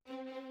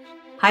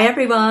Hi,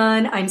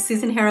 everyone. I'm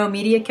Susan Harrow,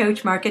 media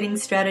coach, marketing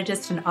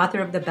strategist, and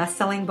author of the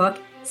best-selling book,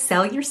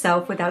 Sell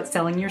Yourself Without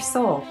Selling Your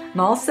Soul. I'm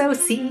also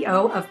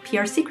CEO of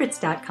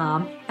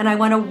PRSecrets.com, and I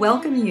want to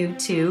welcome you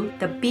to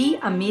the Be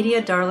a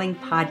Media Darling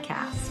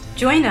podcast.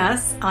 Join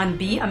us on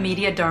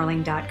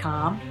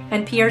beamediadarling.com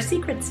and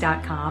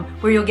PRSecrets.com,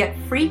 where you'll get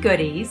free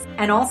goodies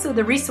and also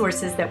the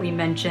resources that we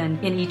mention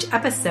in each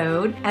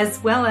episode,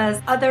 as well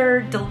as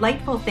other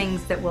delightful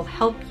things that will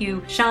help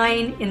you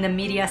shine in the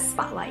media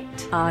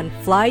spotlight. On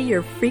Fly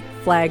Your Freak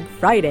Flag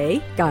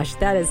Friday, gosh,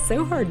 that is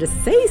so hard to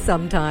say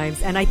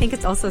sometimes, and I think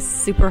it's also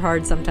super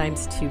hard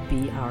sometimes to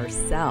be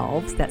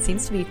ourselves. That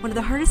seems to be one of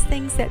the hardest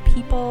things that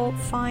people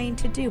find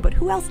to do, but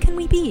who else can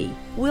we be?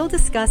 We'll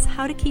discuss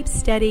how to keep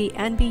steady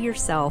and be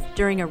yourself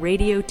during a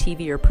radio,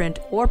 TV, or print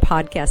or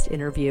podcast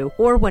interview,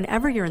 or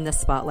whenever you're in the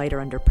spotlight or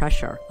under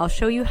pressure. I'll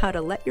show you how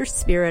to let your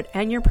spirit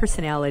and your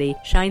personality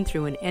shine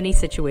through in any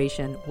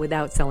situation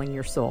without selling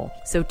your soul.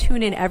 So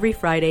tune in every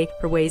Friday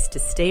for ways to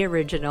stay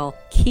original,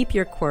 keep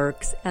your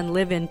quirks, and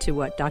live into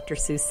what Dr.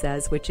 Seuss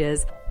says, which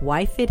is,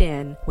 why fit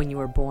in when you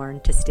were born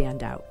to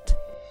stand out?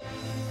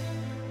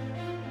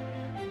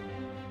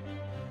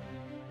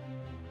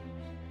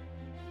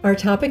 Our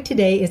topic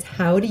today is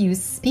how to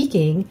use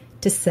speaking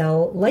to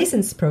sell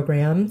license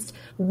programs,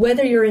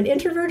 whether you're an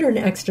introvert or an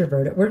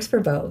extrovert. It works for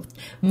both.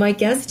 My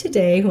guest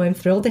today, who I'm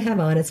thrilled to have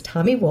on, is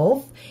Tommi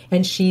Wolfe,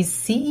 and she's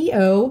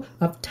CEO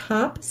of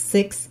Top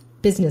 6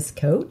 Business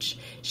Coach.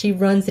 She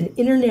runs an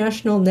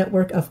international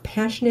network of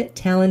passionate,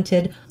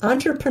 talented,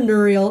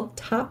 entrepreneurial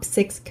top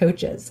 6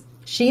 coaches.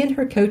 She and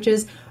her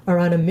coaches are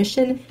on a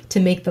mission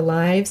to make the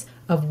lives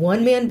of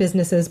one-man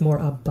businesses more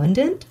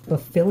abundant,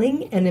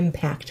 fulfilling, and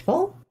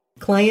impactful.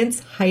 Clients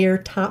hire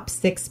top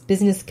 6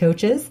 business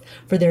coaches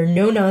for their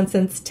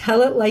no-nonsense,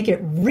 tell it like it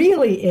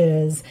really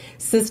is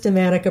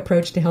systematic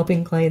approach to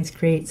helping clients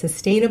create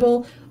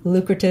sustainable,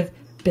 lucrative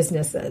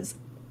businesses.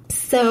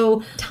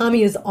 So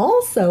Tommi is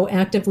also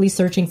actively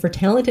searching for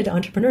talented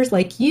entrepreneurs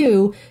like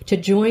you to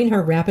join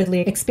her rapidly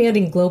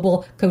expanding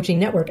global coaching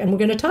network. And we're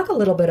going to talk a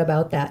little bit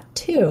about that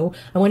too.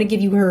 I want to give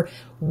you her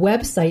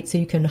website so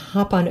you can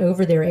hop on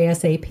over there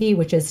ASAP,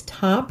 which is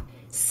top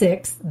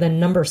 6, the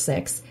number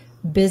 6,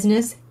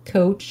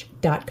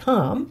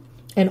 businesscoach.com.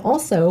 And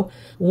also,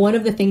 one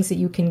of the things that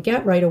you can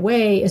get right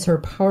away is her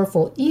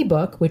powerful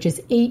ebook, which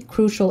is 8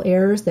 crucial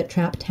errors that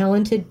trap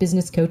talented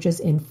business coaches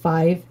in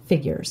 5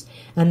 figures.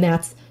 And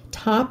that's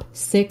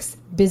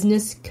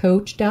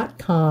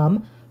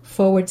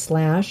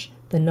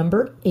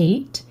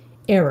top6businesscoach.com/8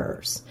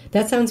 errors.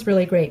 That sounds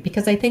really great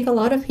because I think a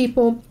lot of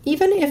people,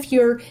 even if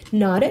you're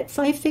not at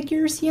 5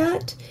 figures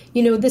yet,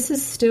 this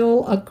is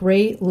still a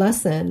great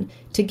lesson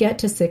to get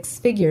to 6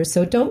 figures.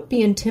 So don't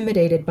be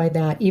intimidated by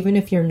that, even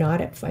if you're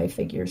not at 5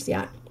 figures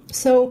yet.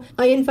 So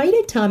I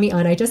invited Tommi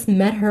on. I just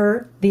met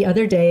her the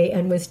other day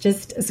and was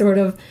just what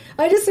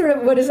is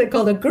it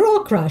called? A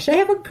girl crush. I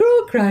have a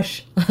girl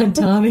crush on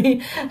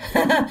Tommi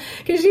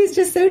because she's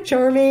just so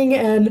charming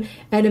and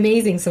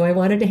amazing. So I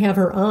wanted to have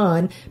her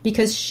on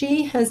because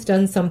she has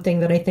done something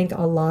that I think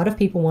a lot of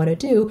people want to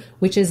do,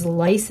 which is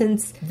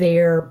license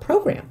their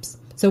programs.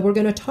 So we're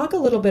going to talk a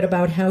little bit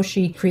about how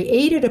she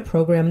created a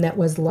program that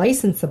was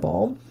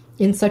licensable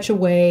in such a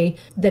way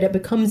that it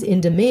becomes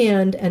in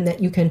demand and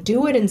that you can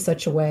do it in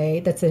such a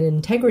way that's in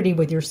integrity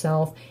with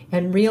yourself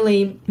and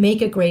really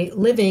make a great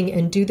living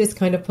and do this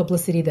kind of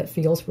publicity that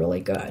feels really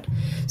good.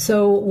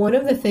 So one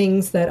of the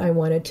things that I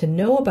wanted to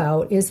know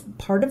about is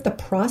part of the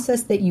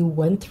process that you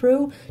went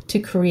through to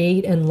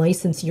create and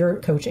license your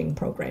coaching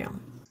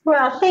program.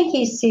 Well, thank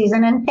you,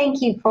 Susan, and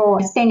thank you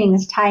for spending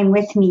this time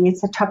with me.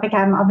 It's a topic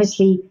I'm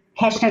obviously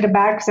passionate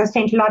about because I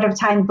spent a lot of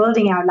time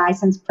building our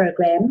license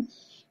program.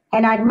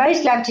 And I'd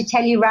most love to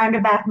tell you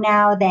roundabout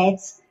now that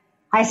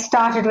I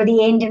started with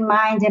the end in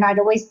mind and I'd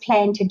always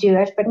planned to do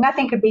it, but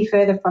nothing could be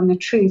further from the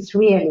truth,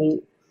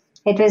 really.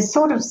 It was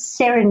sort of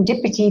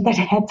serendipity that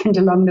happened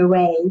along the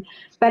way.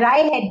 But I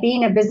had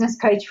been a business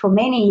coach for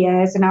many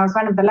years, and I was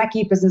one of the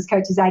lucky business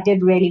coaches. I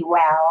did really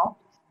well.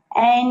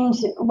 And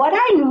what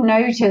I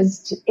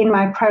noticed in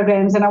my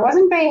programs, and I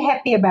wasn't very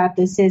happy about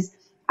this, is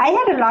I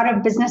had a lot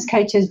of business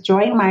coaches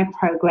join my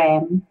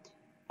program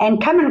and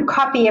come and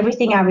copy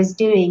everything I was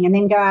doing and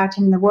then go out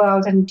in the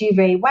world and do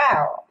very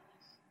well.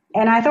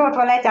 And I thought,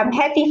 well, I'm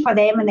happy for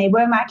them and they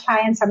were my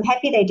clients. I'm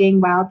happy they're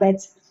doing well,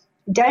 but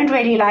don't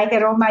really like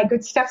that all my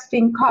good stuff's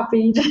being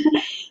copied.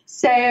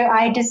 So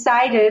I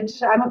decided,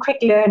 I'm a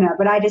quick learner,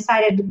 but I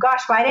decided,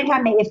 gosh, why don't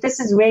I if this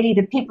is really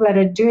the people that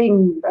are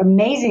doing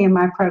amazing in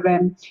my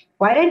program,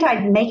 why don't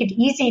I make it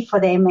easy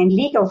for them and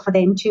legal for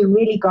them to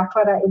really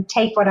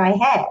take what I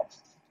have?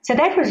 So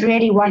that was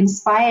really what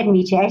inspired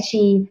me to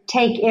actually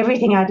take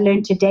everything I'd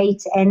learned to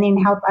date and then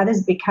help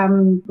others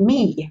become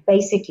me,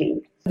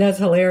 basically. That's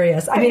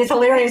hilarious. I mean, it's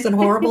hilarious and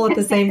horrible at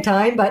the same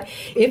time, but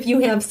if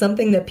you have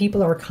something that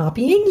people are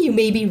copying, you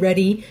may be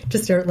ready to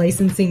start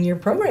licensing your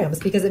programs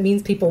because it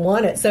means people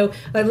want it. So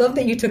I love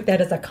that you took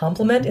that as a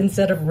compliment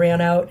instead of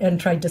ran out and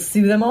tried to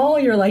sue them all.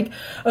 You're like,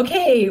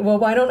 okay, well,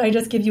 why don't I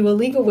just give you a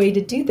legal way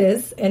to do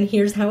this? And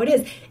here's how it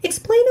is.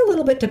 Explain a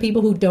little bit to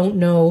people who don't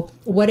know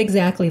what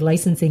exactly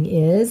licensing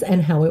is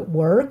and how it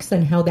works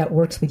and how that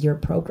works with your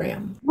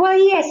program. Well,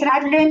 yes, and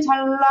I've learned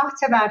a lot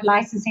about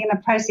licensing in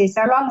the process.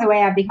 So along the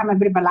way, I've become a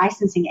bit of a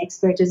licensing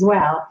expert as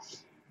well.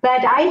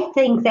 But I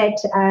think that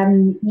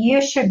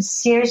you should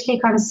seriously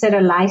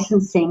consider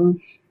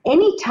licensing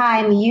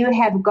anytime you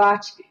have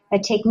got a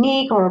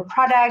technique or a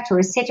product or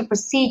a set of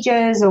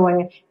procedures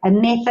or a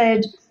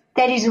method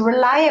that is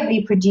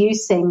reliably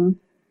producing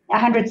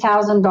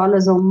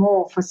 $100,000 or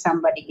more for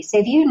somebody. So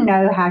if you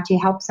know how to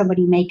help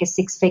somebody make a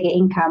six-figure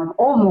income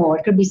or more,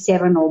 it could be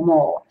 7 or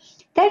more,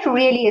 that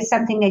really is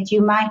something that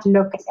you might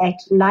look at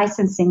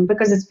licensing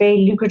because it's very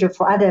lucrative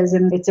for others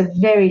and it's a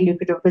very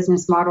lucrative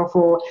business model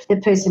for the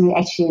person who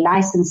actually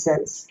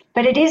licenses.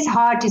 But it is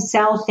hard to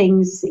sell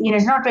things,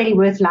 it's not really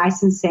worth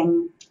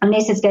licensing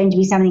unless it's going to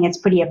be something that's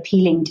pretty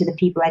appealing to the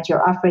people that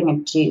you're offering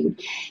it to.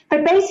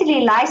 But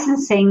basically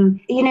licensing,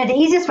 the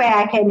easiest way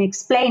I can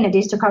explain it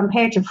is to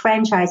compare it to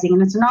franchising,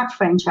 and it's not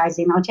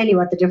franchising. I'll tell you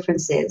what the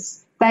difference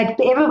is.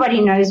 But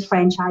everybody knows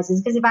franchises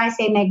because if I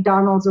say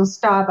McDonald's or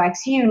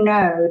Starbucks, you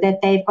know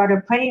that they've got a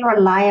pretty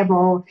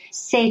reliable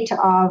set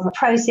of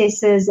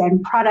processes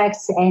and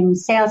products and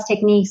sales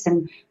techniques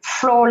and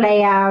floor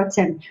layouts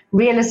and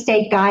real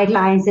estate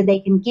guidelines that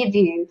they can give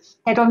you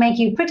that will make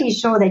you pretty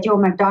sure that your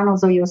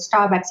McDonald's or your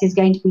Starbucks is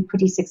going to be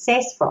pretty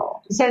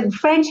successful. So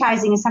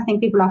franchising is something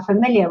people are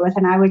familiar with,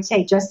 and I would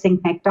say just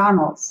think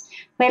McDonald's.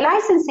 Where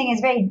licensing is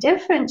very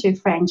different to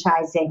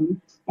franchising.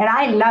 And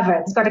I love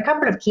it. It's got a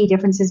couple of key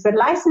differences, but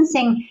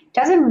licensing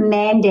doesn't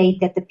mandate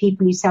that the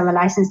people you sell the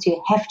license to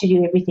have to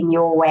do everything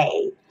your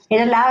way.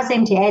 It allows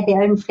them to add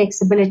their own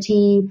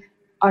flexibility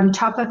on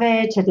top of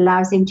it. It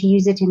allows them to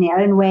use it in their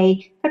own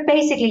way. But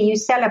basically, you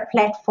sell a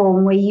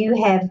platform where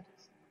you have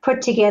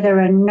put together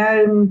a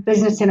known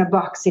business in a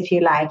box, if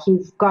you like.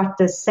 You've got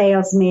the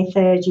sales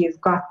method,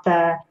 you've got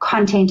the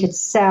content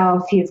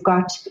itself, you've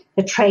got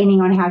the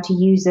training on how to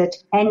use it,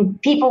 and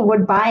people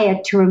would buy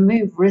it to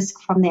remove risk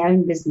from their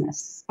own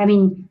business. I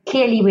mean,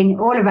 clearly when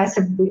all of us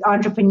are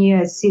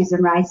entrepreneurs,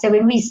 Susan, right? So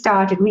when we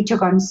started, we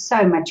took on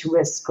so much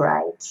risk,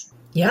 right?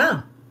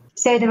 Yeah.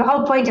 So the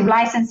whole point of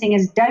licensing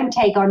is don't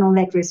take on all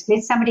that risk.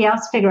 Let somebody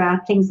else figure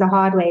out things the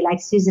hard way like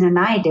Susan and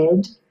I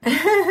did.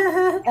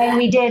 And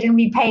we did, and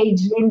we paid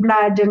in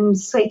blood and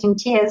sweat and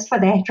tears for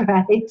that,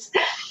 right?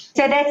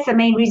 So that's the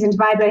main reason to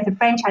buy both a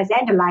franchise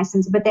and a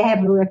license, but they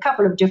have a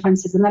couple of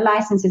differences. And the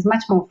license is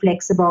much more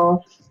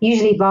flexible,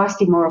 usually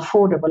vastly more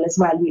affordable as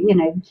well.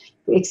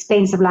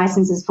 Expensive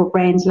licenses for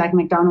brands like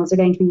McDonald's are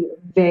going to be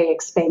very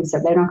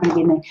expensive. They're not going to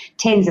be in the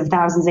tens of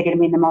thousands. They're going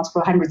to be in the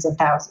multiple hundreds of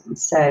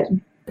thousands.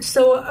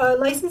 So a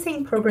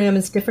licensing program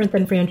is different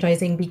than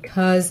franchising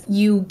because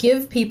you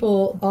give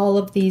people all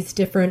of these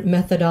different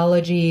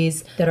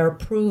methodologies that are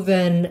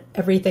proven,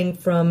 everything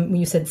from,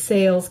 you said,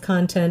 sales,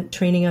 content,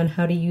 training on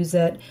how to use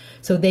it,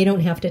 so they don't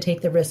have to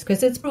take the risk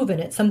because it's proven.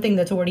 It's something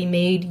that's already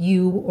made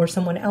you or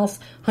someone else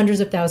hundreds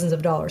of thousands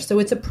of dollars. So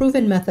it's a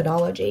proven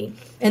methodology.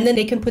 And then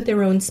they can put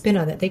their own spin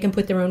on it. They can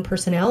put their own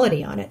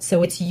personality on it.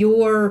 So it's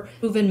your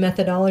proven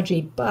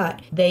methodology,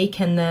 but they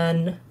can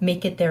then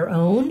make it their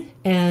own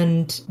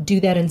and do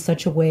that in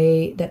such a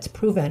way that's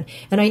proven.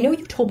 And I know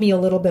you told me a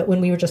little bit when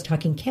we were just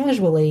talking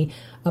casually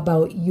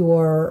about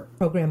your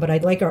program, but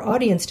I'd like our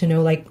audience to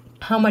know,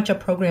 how much a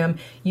program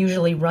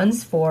usually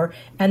runs for.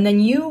 And then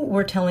you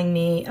were telling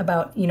me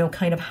about,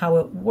 kind of how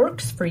it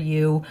works for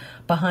you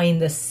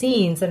behind the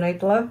scenes. And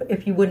I'd love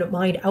if you wouldn't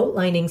mind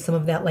outlining some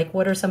of that.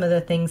 What are some of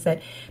the things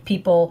that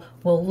people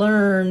will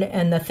learn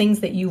and the things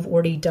that you've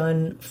already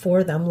done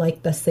for them,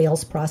 like the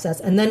sales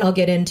process. And then I'll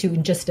get into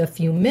in just a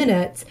few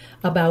minutes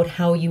about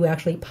how you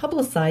actually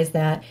publicize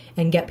that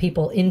and get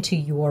people into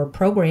your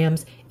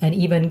programs and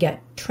even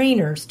get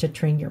trainers to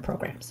train your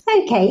programs.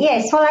 Okay,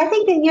 yes. Well, I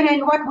think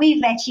that, what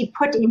we've actually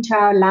put into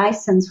our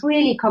license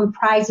really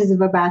comprises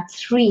of about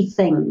 3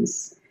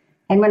 things.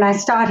 And when I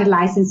started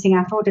licensing,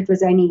 I thought it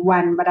was only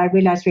 1, but I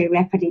realized very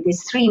rapidly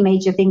there's 3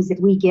 major things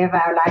that we give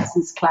our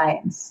licensed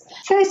clients.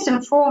 First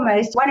and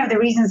foremost, one of the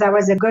reasons I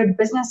was a good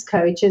business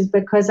coach is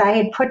because I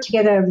had put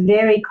together a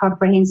very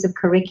comprehensive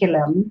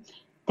curriculum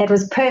that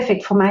was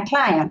perfect for my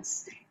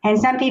clients. And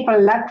some people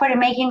love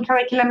making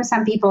curriculum.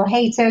 Some people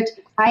hate it.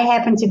 I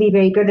happen to be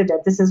very good at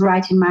it. This is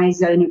right in my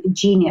zone of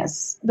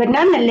genius. But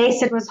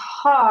nonetheless, it was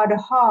hard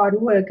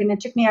work. And it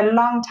took me a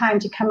long time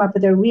to come up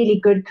with a really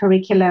good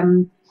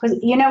curriculum. Because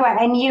you know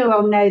what, and you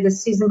all know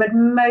this, Susan, but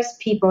most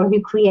people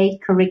who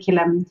create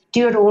curriculum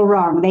do it all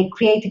wrong. They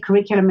create the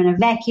curriculum in a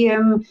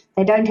vacuum.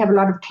 They don't have a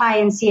lot of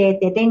clients yet.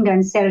 They then go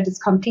and sell it. It's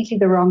completely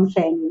the wrong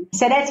thing.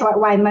 So that's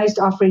why most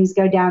offerings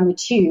go down the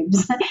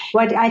tubes.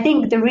 What I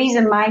think the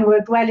reason mine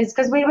worked well is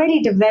because we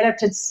really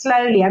developed it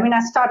slowly. I mean,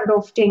 I started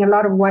off doing a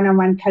lot of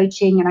one-on-one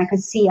coaching, and I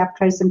could see up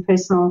close and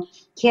personal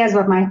here's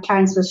what my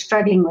clients were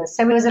struggling with.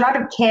 So there was a lot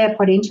of care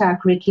put into our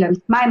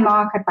curriculum. My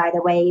market, by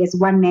the way, is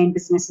one-man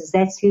businesses.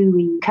 That's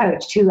who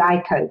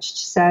I coached.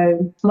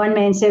 So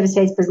one-man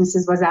service-based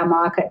businesses was our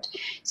market.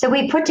 So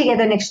we put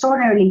together an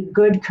extraordinarily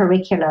good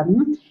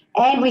curriculum,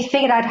 and we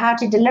figured out how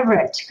to deliver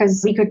it,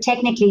 because we could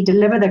technically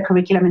deliver the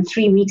curriculum in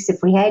 3 weeks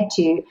if we had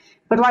to.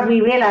 But what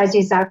we realized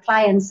is our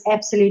clients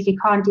absolutely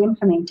can't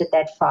implement it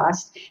that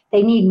fast.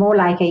 They need more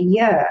like a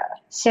year.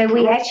 So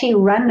we actually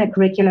run the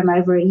curriculum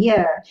over a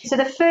year. So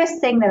the first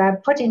thing that I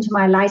put into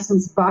my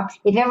license box,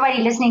 if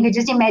everybody listening could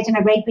just imagine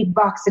a great big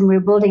box and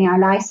we're building our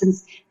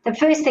license, the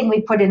first thing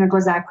we put in it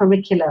was our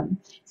curriculum.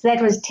 So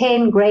that was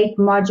 10 great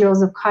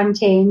modules of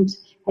content.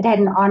 It had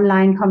an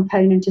online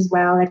component as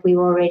well that we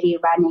were already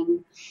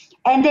running.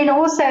 And then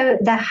also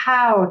the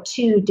how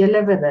to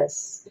deliver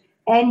this.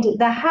 And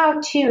the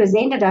how-to has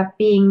ended up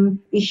being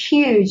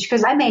huge,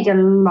 because I made a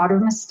lot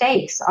of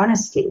mistakes,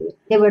 honestly.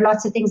 There were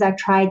lots of things I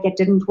tried that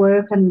didn't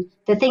work, and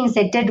the things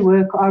that did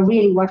work are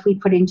really what we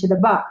put into the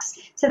box.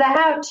 So the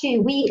how-to,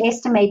 we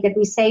estimate that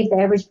we saved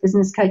the average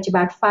business coach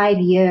about 5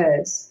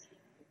 years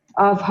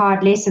of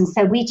hard lessons.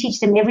 So we teach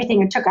them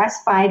everything it took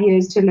us 5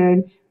 years to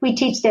learn. We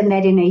teach them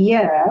that in a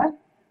year,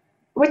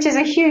 which is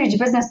a huge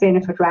business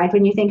benefit, right?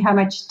 When you think how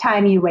much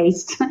time you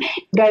waste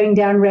going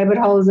down rabbit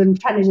holes and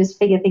trying to just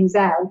figure things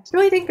out.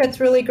 No, I think that's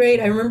really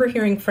great. I remember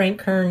hearing Frank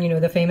Kern,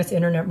 the famous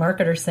internet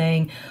marketer,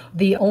 saying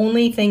the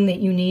only thing that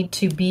you need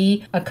to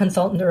be a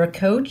consultant or a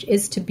coach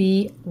is to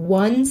be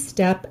one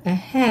step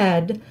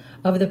ahead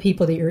of the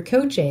people that you're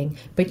coaching.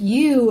 But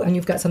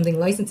you've got something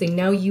licensing,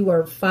 now you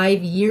are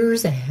 5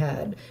 years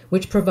ahead,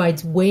 which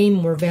provides way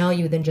more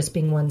value than just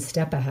being one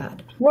step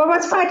ahead. Well,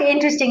 what's quite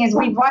interesting is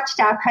we've watched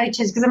our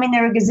coaches, because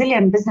there are a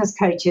gazillion business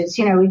coaches.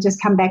 We've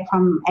just come back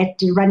from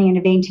running an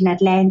event in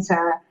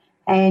Atlanta.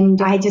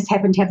 And I just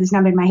happen to have this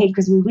number in my head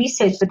because we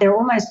researched that there are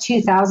almost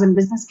 2,000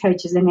 business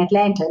coaches in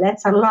Atlanta.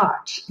 That's a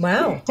lot.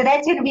 Wow. So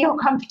that's going to be your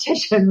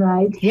competition,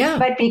 right? Yeah.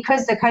 But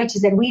because the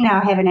coaches that we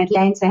now have in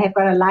Atlanta have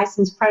got a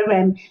licensed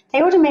program,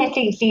 they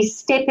automatically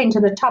step into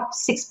the top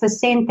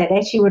 6% that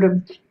actually would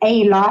have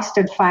A,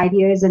 lasted 5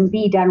 years, and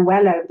B, done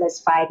well over those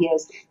 5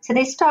 years. So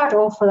they start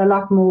off with a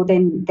lot more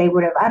than they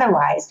would have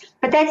otherwise.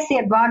 But that's the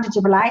advantage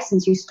of a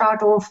license. You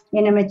start off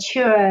in a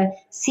mature,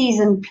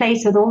 seasoned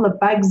place with all the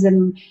bugs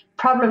and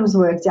problems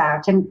worked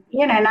out. And,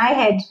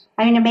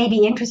 it may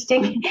be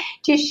interesting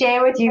to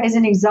share with you as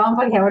an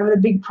example here one of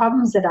the big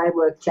problems that I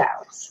worked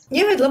out.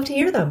 Yeah, I'd love to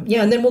hear them.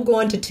 Yeah, and then we'll go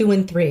on to 2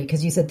 and 3,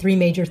 because you said 3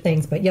 major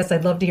things. But yes,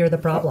 I'd love to hear the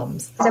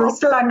problems. So we're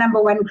still on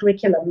number 1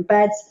 curriculum.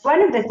 But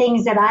one of the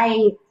things that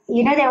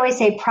they always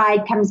say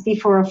pride comes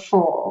before a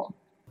fall.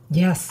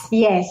 Yes.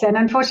 Yes, and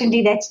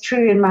unfortunately that's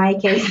true in my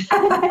case.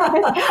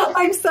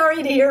 I'm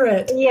sorry to hear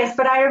it. Yes,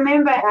 but I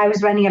remember I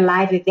was running a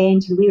live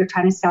event and we were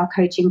trying to sell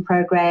coaching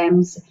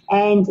programs.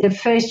 And the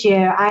first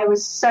year I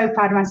was so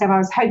proud of myself. I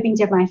was hoping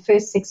to have my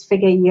first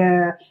 6-figure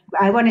year.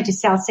 I wanted to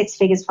sell 6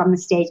 figures from the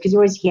stage, because you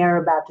always hear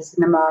about this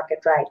in the market,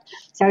 right?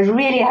 So I was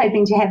really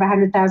hoping to have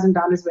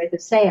 $100,000 worth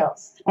of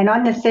sales. And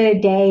on the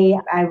third day,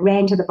 I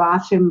ran to the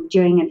bathroom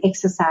during an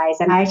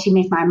exercise, and I actually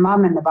met my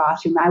mom in the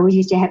bathroom. I always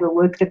used to have her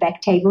work the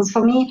back tables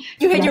for me.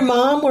 You had your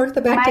mom work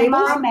the back tables?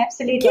 My mom,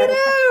 absolutely. Get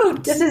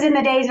out! This is in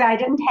the days where I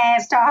didn't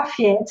have staff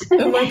yet.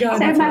 Oh my God.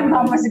 So my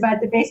mom was about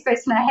the best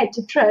person I had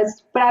to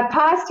trust. But I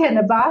passed her in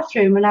the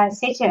bathroom and I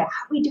said to her, how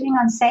are we doing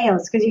on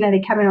sales? Because, they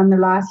come in on the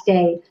last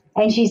day.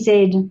 And she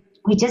said,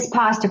 we just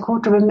passed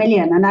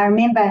 $250,000. And I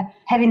remember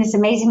having this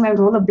amazing moment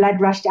where all the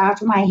blood rushed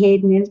out of my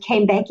head and then it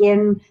came back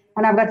in.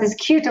 And I've got this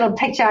cute little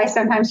picture I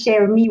sometimes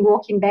share of me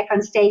walking back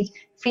on stage,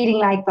 feeling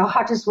like the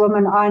hottest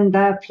woman on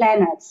the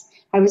planet.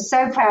 I was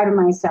so proud of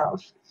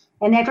myself.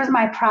 And that was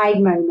my pride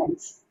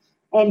moment.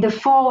 And the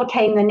fall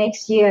came the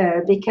next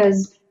year,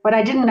 because what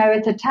I didn't know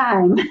at the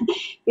time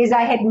is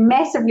I had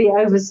massively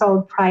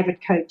oversold private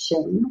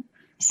coaching.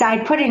 So I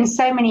put in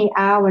so many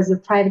hours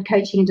of private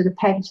coaching into the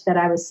package that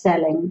I was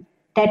selling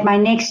that my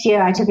next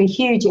year I took a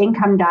huge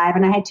income dive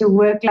and I had to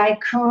work like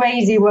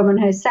crazy woman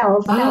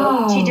herself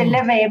to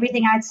deliver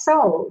everything I'd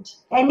sold.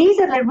 And these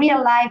are the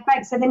real life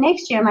bugs. So the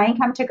next year my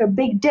income took a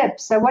big dip.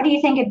 So what do you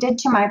think it did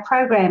to my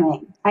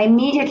programming? I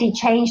immediately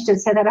changed it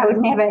so that I would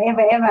never,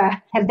 ever,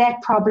 ever have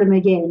that problem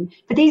again.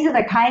 But these are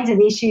the kinds of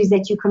issues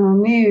that you can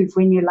remove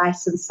when you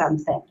license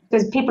something,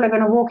 because people are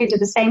going to walk into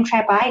the same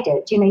trap I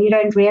did. You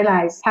don't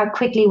realize how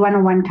quickly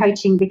one-on-one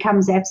coaching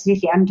becomes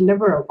absolutely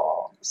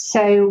undeliverable.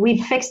 So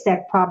we've fixed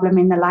that problem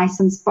in the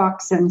license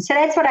box. And so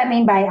that's what I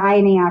mean by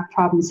ironing out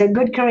problems. So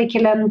good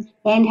curriculum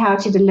and how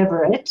to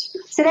deliver it.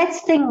 So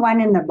that's thing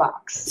 1 in the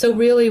box. So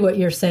really what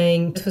you're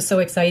saying, this was so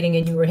exciting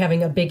and you were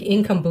having a big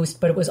income boost,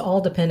 but it was all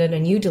dependent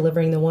on you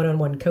delivering the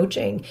one-on-one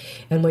coaching.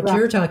 And what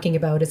you're talking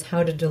about is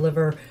how to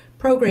deliver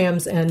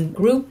programs and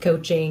group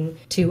coaching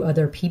to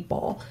other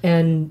people,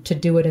 and to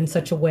do it in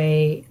such a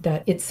way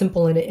that it's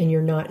simple and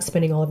you're not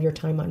spending all of your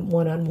time on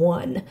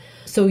one-on-one.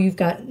 So you've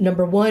got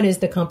number 1 is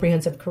the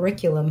comprehensive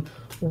curriculum.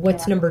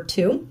 What's number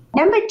 2?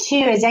 Number 2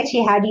 is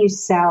actually how do you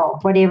sell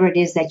whatever it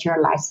is that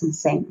you're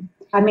licensing.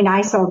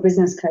 I sold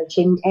business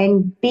coaching,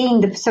 and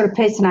being the sort of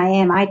person I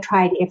am, I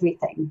tried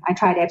everything. I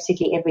tried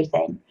absolutely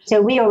everything.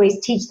 So we always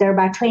teach there are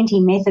about 20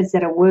 methods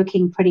that are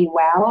working pretty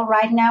well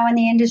right now in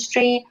the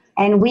industry.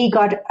 And we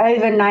got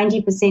over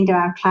 90% of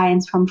our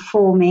clients from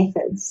 4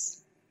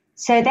 methods.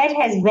 So that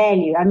has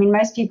value.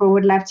 Most people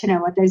would love to know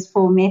what those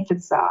 4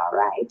 methods are,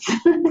 right?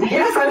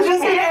 Yes, I was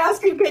just going to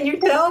ask you, can you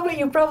tell? But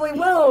you probably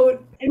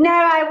won't. No,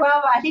 I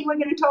will. I think we're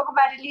going to talk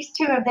about at least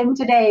 2 of them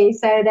today,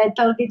 so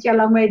that'll get you a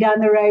long way down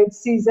the road,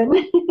 Susan.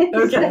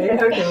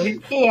 Okay.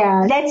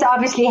 Yeah, that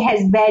obviously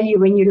has value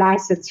when you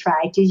license,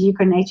 right? Is you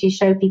can actually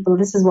show people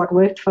this is what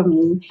worked for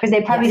me, because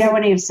they probably don't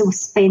want to sort of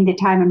spend their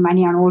time and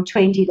money on all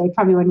 20. They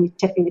probably want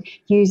to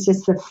use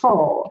just the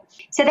 4.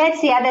 So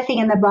that's the other thing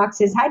in the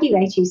box is how do you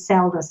actually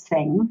sell this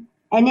thing?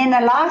 And then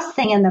the last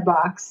thing in the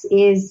box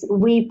is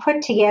we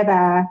put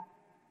together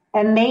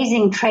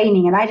amazing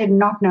training, and I did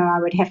not know I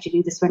would have to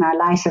do this when I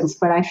licensed,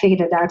 but I figured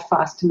it out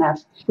fast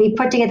enough. We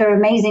put together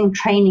amazing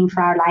training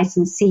for our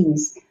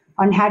licensees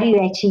on how do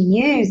you actually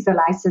use the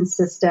license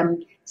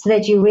system so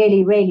that you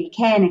really, really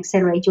can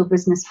accelerate your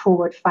business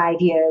forward 5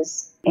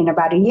 years in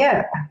about a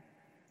year.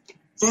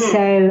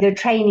 So the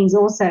training is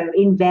also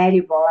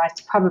invaluable. It's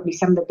probably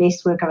some of the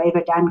best work I've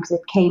ever done because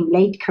it came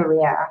late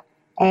career.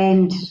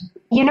 And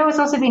what's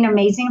also been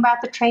amazing about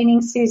the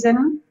training,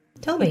 Susan?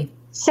 Tell me.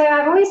 So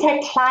I've always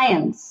had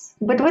clients,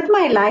 but with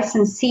my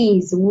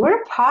licensees,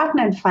 we're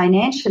partnered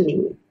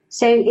financially.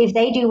 So if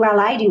they do well,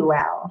 I do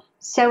well.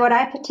 So what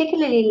I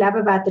particularly love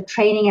about the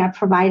training I've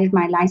provided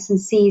my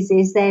licensees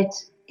is that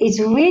it's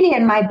really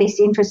in my best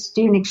interest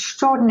to do an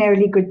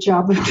extraordinarily good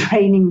job of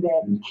training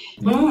them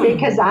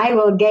because I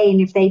will gain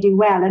if they do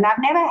well. And I've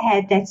never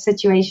had that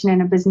situation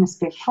in a business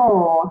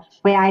before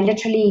where I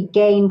literally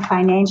gain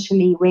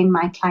financially when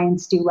my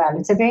clients do well.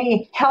 It's a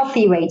very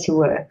healthy way to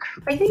work.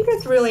 I think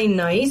that's really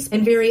nice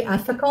and very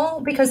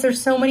ethical because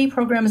there's so many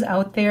programs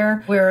out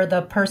there where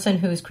the person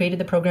who's created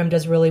the program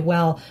does really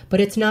well,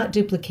 but it's not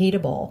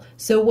duplicatable.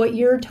 So what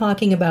you're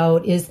talking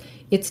about is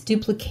it's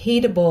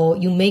duplicatable,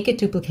 you make it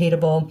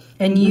duplicatable,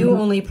 and you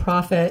only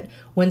profit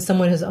when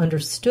someone has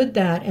understood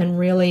that and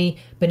really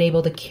been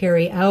able to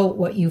carry out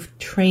what you've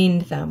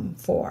trained them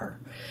for.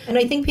 And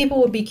I think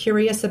people would be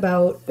curious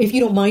about, if you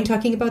don't mind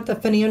talking about the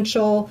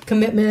financial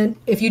commitment,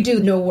 if you do,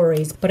 no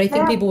worries. But I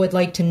think people would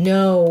like to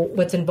know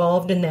what's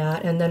involved in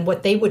that and then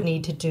what they would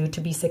need to do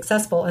to be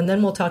successful. And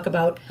then we'll talk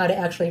about how to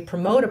actually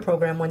promote a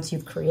program once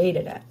you've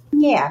created it.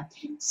 Yeah.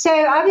 So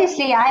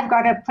obviously I've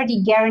got a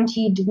pretty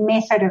guaranteed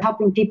method of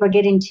helping people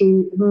get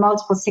into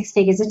multiple 6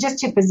 figures. It's just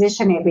to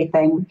position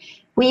everything.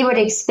 We would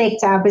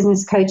expect our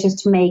business coaches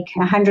to make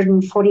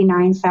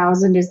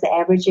 $149,000 as the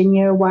average in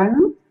year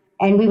 1.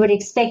 And we would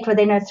expect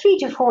within a 3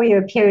 to 4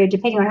 year period,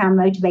 depending on how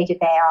motivated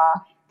they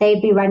are,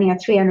 they'd be running a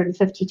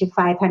 350 to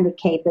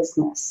 500K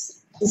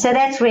business. So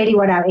that's really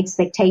what our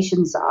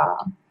expectations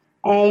are.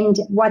 And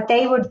what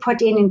they would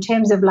put in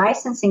terms of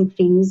licensing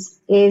fees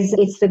is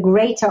it's the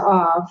greater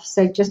of,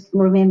 so just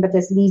remember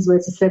these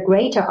words, it's the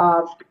greater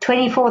of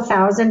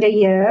 $24,000 a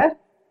year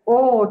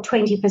or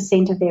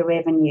 20% of their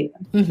revenue.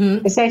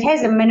 So it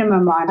has a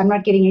minimum on. I'm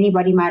not getting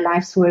anybody my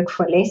life's work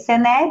for less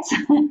than that.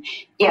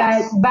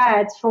 Yes.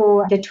 But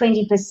for the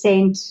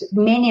 20%,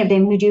 many of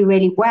them who do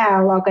really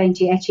well are going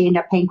to actually end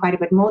up paying quite a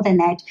bit more than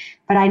that.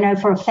 But I know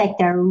for a fact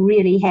they're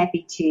really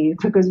happy to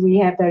because we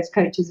have those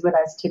coaches with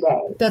us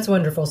today. That's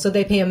wonderful. So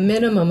they pay a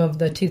minimum of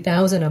the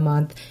 $2,000 a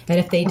month. And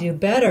if they do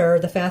better,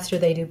 the faster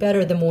they do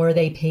better, the more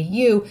they pay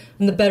you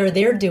and the better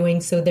they're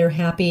doing. So they're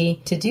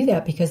happy to do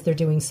that because they're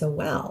doing so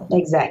well.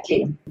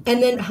 Exactly.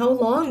 And then how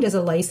long does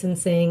a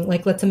licensing,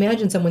 like let's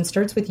imagine someone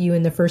starts with you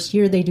in the first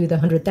year, they do the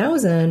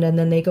 100,000 and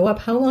then they go up.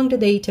 How long do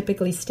they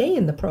typically stay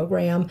in the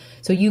program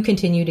so you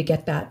continue to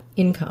get that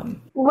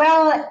income?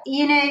 Well,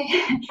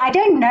 I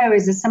don't know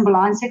is a simple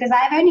answer because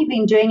I've only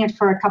been doing it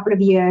for a couple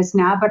of years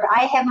now, but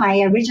I have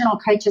my original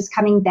coaches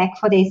coming back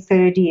for their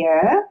 3rd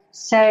year.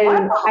 So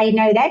I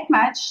know that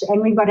much,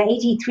 and we've got an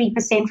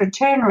 83%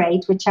 return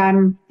rate, which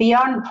I'm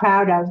beyond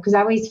proud of because I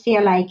always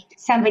feel like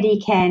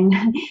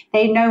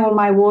they know all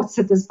my warts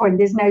at this point.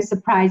 There's no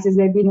surprises.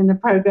 They've been in the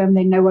program.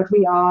 They know what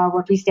we are,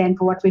 what we stand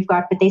for, what we've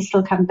got, but they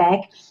still come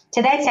back.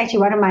 So that's actually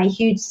one of my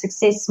huge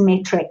success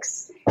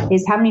metrics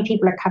is how many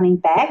people are coming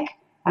back.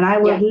 And I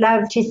would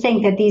love to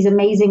think that these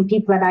amazing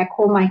people that I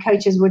call my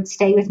coaches would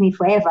stay with me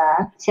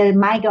forever. So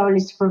my goal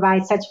is to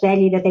provide such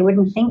value that they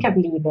wouldn't think of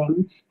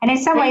leaving. And in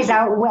some ways,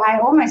 I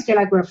almost feel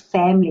like we're a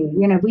family.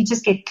 We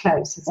just get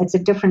close. It's a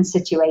different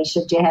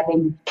situation to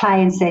having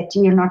clients that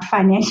you're not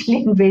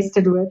financially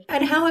invested with.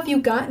 And how have you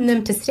gotten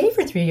them to stay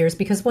for 3 years?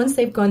 Because once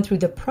they've gone through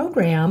the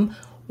program,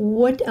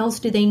 what else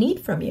do they need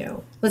from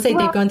you? Let's say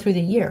they've gone through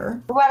the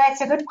year. Well, that's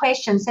a good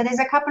question. So there's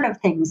a couple of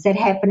things that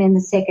happen in the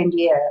 2nd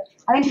year.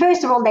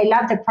 First of all, they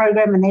love the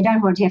program and they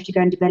don't want to have to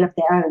go and develop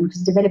their own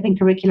because developing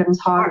curriculum is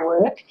hard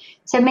work.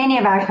 So many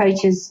of our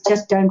coaches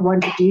just don't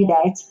want to do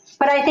that.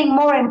 But I think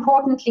more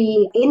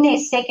importantly, in their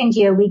 2nd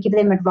year, we give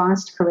them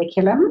advanced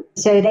curriculum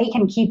so they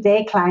can keep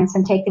their clients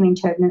and take them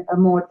into a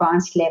more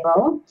advanced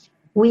level.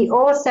 We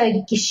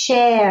also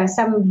share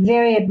some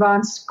very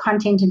advanced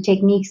content and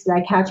techniques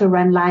like how to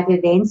run live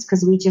events,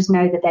 because we just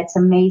know that that's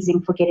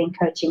amazing for getting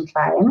coaching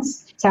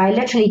clients. So I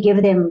literally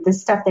give them the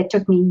stuff that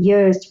took me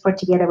years to put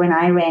together when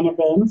I ran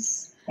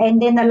events.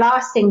 And then the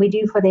last thing we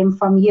do for them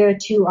from year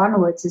 2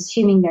 onwards,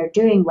 assuming they're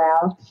doing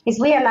well, is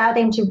we allow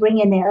them to bring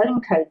in their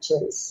own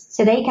coaches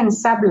so they can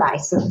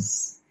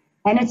sub-license.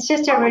 And it's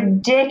just a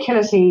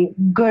ridiculously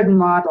good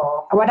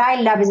model. What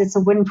I love is it's a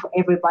win for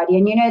everybody.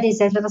 And there's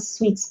that little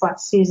sweet spot,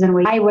 Susan,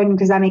 where I win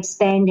because I'm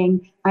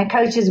expanding. My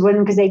coaches win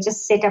because they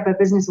just set up a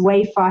business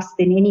way faster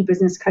than any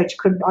business coach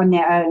could on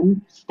their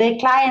own. Their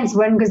clients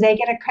win because they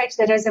get a coach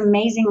that has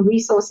amazing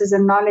resources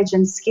and knowledge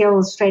and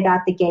skills straight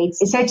out the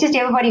gates. So just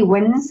everybody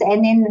wins.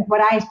 And then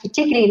what I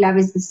particularly love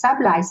is the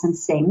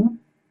sub-licensing.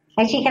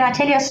 Actually, can I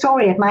tell you a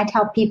story? It might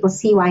help people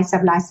see why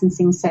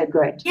sub-licensing is so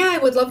good. Yeah, I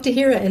would love to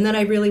hear it. And then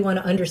I really want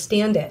to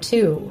understand it,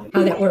 too,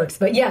 how that works.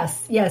 But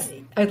yes,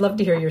 I'd love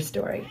to hear your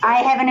story. I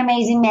have an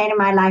amazing man in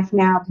my life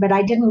now, but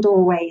I didn't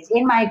always.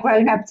 In my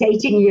grown-up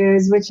dating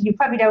years, which you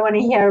probably don't want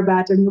to hear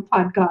about on your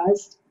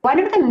podcast, one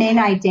of the men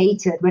I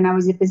dated when I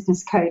was a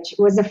business coach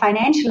was a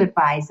financial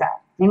advisor.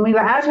 And we were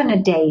out on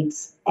a date,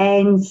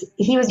 and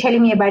he was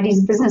telling me about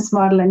his business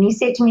model. And he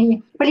said to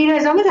me, well,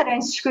 as long as I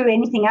don't screw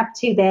anything up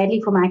too badly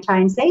for my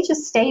clients, they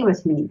just stay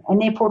with me.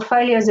 And their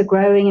portfolios are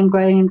growing and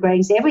growing and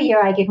growing. So every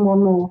year I get more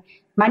and more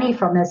money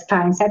from those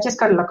clients. I just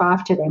got to look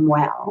after them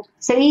well.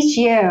 So each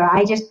year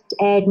I just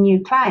add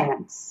new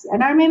clients.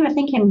 And I remember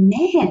thinking,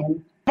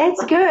 man,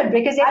 that's good,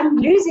 because I'm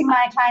losing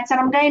my clients and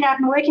I'm going out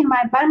and working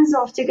my buns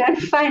off to go and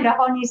find a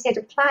whole new set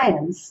of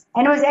clients.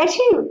 And it was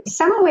actually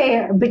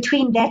somewhere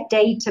between that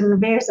date and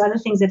various other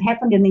things that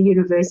happened in the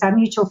universe. Our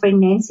mutual friend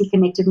Nancy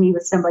connected me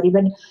with somebody,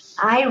 but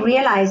I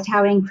realized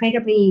how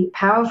incredibly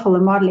powerful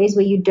a model is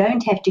where you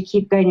don't have to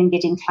keep going and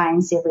getting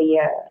clients every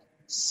year.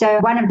 So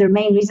one of the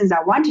main reasons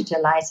I wanted to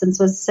license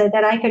was so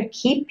that I could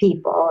keep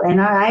people.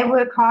 And I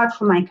work hard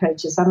for my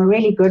coaches. I'm a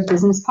really good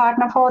business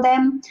partner for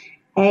them.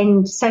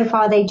 And so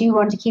far, they do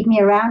want to keep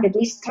me around at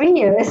least 3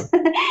 years.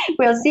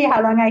 We'll see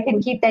how long I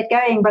can keep that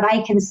going. But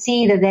I can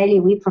see the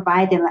value we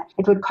provide them.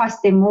 It would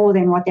cost them more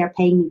than what they're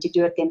paying me to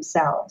do it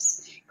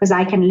themselves, because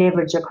I can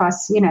leverage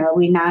across, we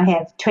now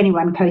have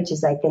 21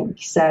 coaches, I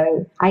think.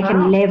 So I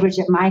can leverage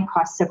at my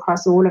costs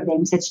across all of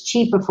them. So it's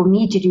cheaper for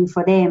me to do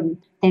for them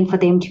than for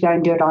them to go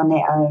and do it on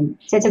their own.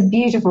 So it's a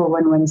beautiful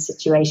win-win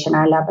situation.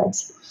 I love it.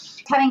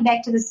 Coming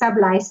back to the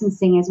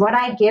sub-licensing, is what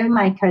I give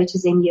my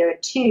coaches in year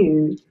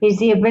 2 is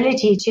the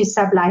ability to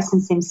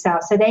sub-license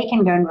themselves, so they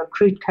can go and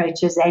recruit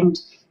coaches and,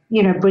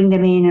 bring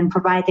them in and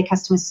provide the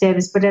customer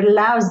service. But it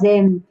allows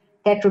them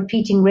that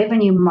repeating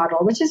revenue model,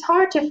 which is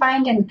hard to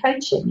find in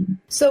coaching.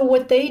 So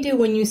what they do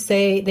when you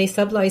say they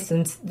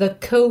sub-license, the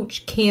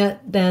coach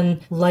can't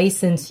then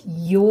license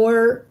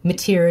your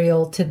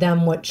material to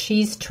them, what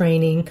she's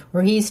training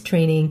or he's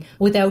training,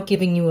 without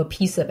giving you a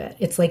piece of it.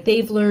 It's like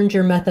they've learned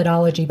your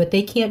methodology, but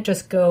they can't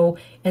just go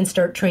and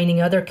start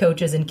training other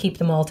coaches and keep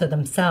them all to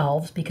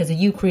themselves because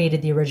you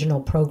created the original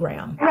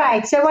program.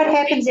 Right. So what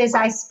happens is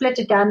I split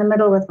it down the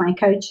middle with my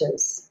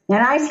coaches. And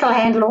I still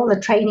handle all the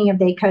training of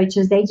their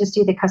coaches. They just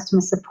do the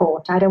customer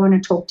support. I don't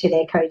want to talk to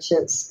their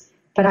coaches,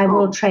 but I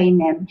will train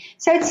them.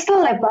 So it's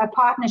still a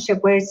partnership,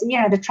 whereas,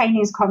 the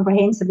training is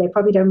comprehensive. They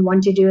probably don't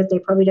want to do it. They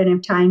probably don't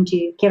have time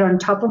to get on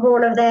top of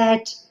all of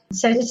that.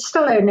 So it's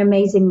still an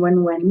amazing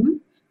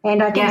win-win.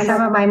 And I think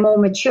some of my more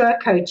mature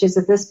coaches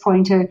at this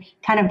point are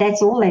kind of,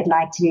 that's all they'd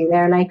like to do.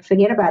 They're like,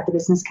 forget about the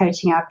business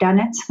coaching. I've done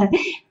it a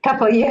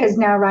couple of years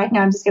now. Right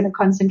now, I'm just going to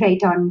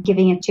concentrate on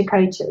giving it to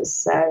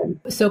coaches.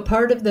 So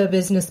part of the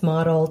business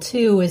model,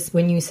 too, is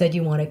when you said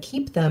you want to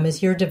keep them,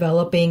 is you're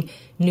developing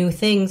new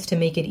things to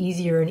make it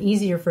easier and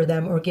easier for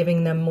them, or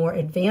giving them more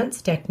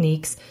advanced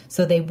techniques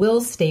so they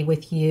will stay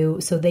with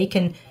you, so they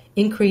can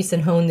increase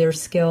and hone their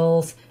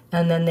skills,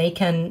 and then they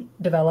can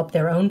develop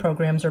their own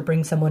programs or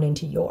bring someone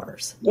into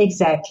yours.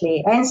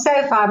 Exactly. And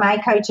so far, my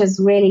coaches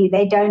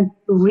they don't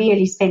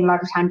really spend a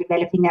lot of time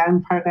developing their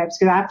own programs,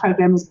 because our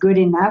program is good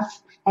enough,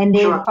 and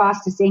their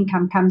fastest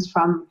income comes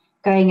from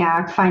going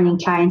out, finding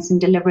clients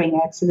and delivering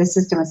it. So the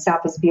system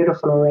itself is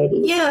beautiful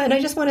already. Yeah, and I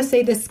just want to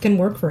say this can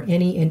work for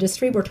any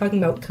industry. We're talking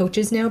about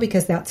coaches now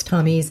because that's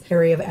Tommi's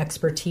area of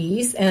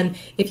expertise. And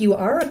if you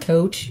are a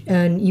coach,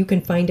 and you can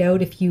find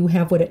out if you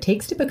have what it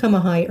takes to become a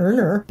high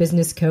earner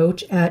business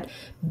coach at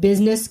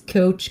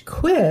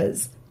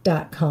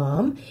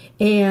businesscoachquiz.com.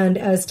 And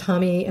as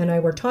Tommi and I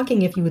were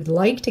talking, if you would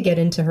like to get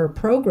into her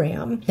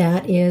program,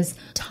 that is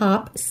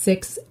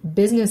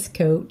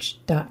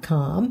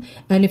top6businesscoach.com.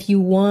 And if you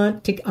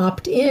want to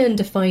opt in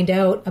to find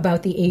out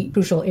about the 8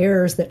 crucial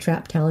errors that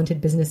trap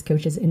talented business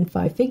coaches in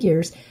 5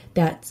 figures,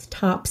 that's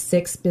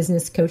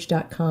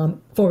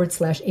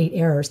top6businesscoach.com/8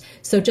 errors.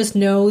 So just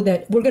know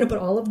that we're going to put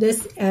all of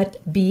this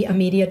at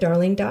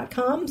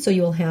beamediadarling.com. So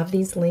you'll have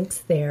these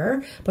links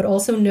there. But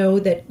also know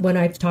that when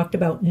I've talked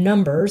about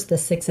numbers, the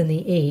 6 and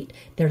the 8,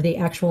 they're the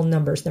actual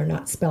numbers. They're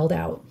not spelled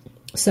out.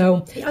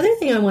 So the other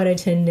thing I wanted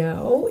to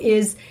know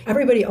is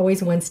everybody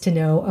always wants to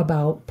know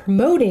about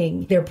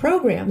promoting their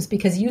programs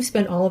because you've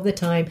spent all of the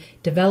time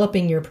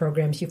developing your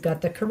programs. You've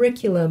got the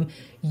curriculum.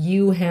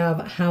 You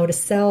have how to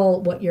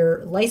sell, what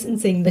you're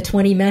licensing, the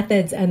 20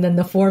 methods, and then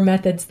the 4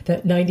 methods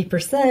that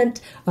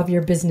 90% of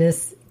your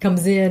business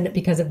comes in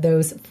because of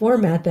those 4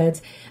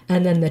 methods,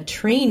 and then the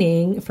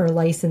training for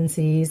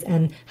licensees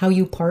and how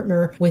you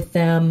partner with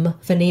them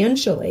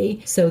financially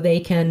so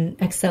they can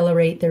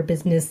accelerate their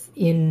business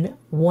in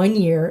 1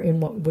 year in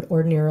what would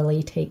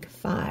ordinarily take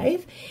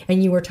 5.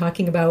 And you were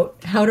talking about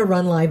how to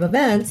run live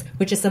events,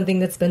 which is something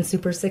that's been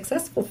super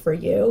successful for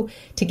you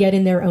to get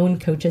in their own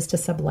coaches to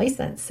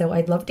sub-license. So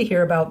I'd love to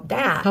hear about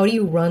that. How do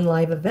you run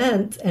live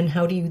events and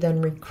how do you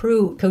then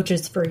recruit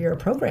coaches for your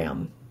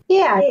program?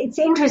 Yeah, it's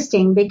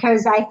interesting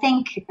because I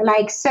think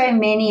like so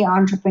many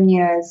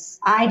entrepreneurs,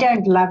 I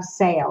don't love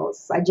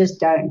sales. I just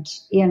don't.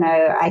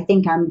 I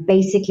think I'm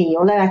basically,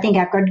 although I think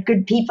I've got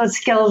good people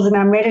skills and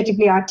I'm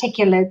relatively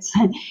articulate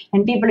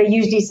and people are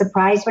usually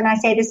surprised when I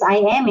say this, I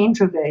am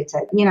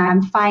introverted.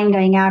 I'm fine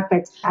going out,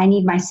 but I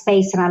need my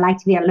space and I like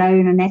to be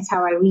alone and that's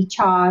how I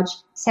recharge.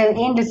 So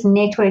endless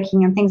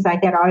networking and things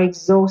like that are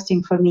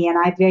exhausting for me. And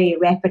I very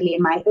rapidly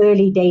in my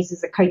early days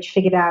as a coach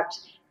figured out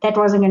that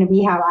wasn't going to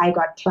be how I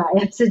got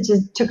clients. It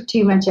just took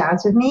too much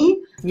out of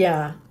me.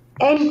 Yeah.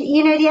 And,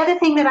 the other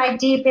thing that I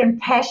deeply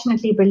and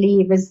passionately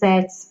believe is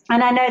that,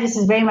 and I know this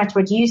is very much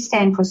what you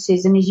stand for,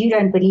 Susan, is you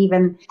don't believe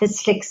in the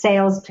slick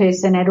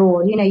salesperson at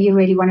all. You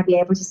really want to be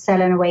able to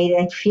sell in a way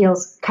that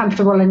feels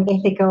comfortable and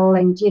ethical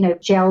and,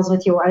 gels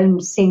with your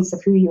own sense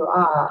of who you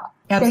are.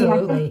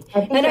 Absolutely.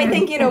 I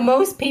think,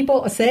 most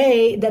people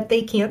say that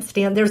they can't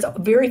stand. There's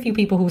very few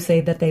people who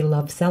say that they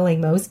love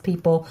selling. Most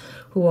people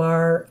who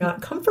are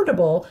not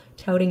comfortable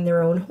touting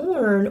their own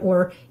horn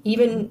or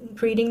even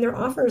creating their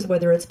offers,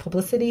 whether it's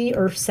publicity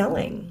or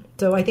selling.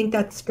 So I think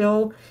that's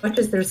still, much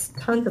as there's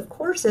tons of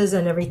courses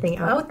and everything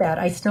out that,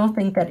 I still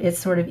think that it's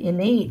sort of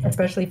innate,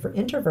 especially for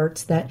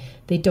introverts, that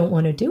they don't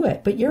want to do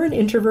it. But you're an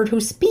introvert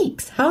who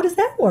speaks. How does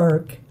that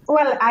work?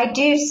 Well, I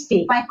do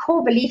speak. My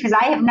core belief is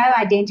I have no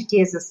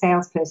identity as a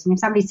salesperson. If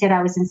somebody said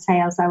I was in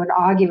sales, I would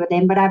argue with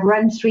them. But I've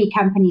run 3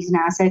 companies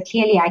now, so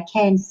clearly I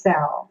can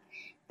sell.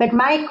 But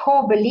my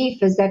core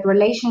belief is that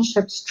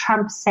relationships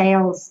trump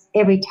sales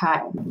every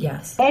time.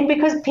 Yes. And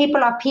because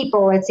people are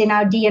people, it's in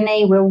our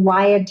DNA. We're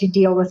wired to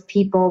deal with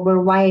people. We're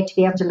wired to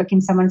be able to look in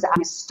someone's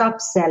eyes,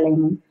 stop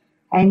selling,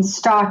 and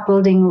start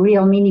building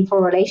real meaningful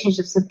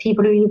relationships with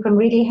people who you can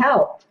really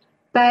help.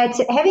 But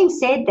having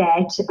said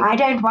that, I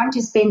don't want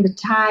to spend the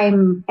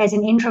time as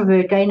an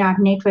introvert going out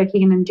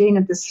networking and doing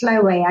it the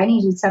slow way. I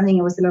needed something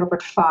that was a little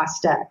bit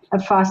faster, a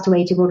faster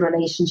way to build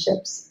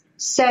relationships.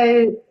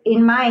 So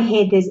in my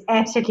head, there's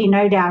absolutely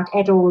no doubt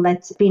at all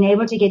that being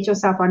able to get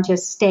yourself onto a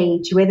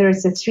stage, whether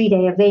it's a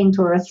 3-day event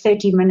or a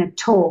 30-minute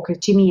talk,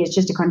 to me is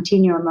just a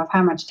continuum of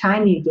how much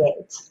time you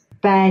get.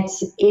 But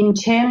in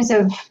terms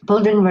of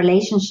building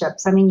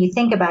relationships, you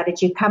think about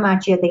it, you come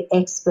out, you're the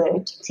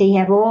expert. So you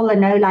have all the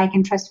know, like,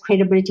 and trust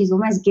credibility is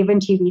almost given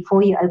to you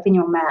before you open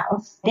your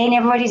mouth. Then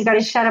everybody's got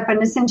to shut up and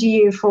listen to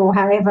you for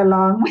however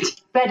long.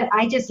 But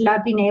I just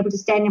love being able to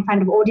stand in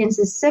front of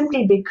audiences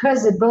simply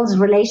because it builds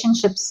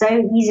relationships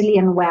so easily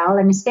and well.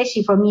 And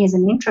especially for me as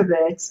an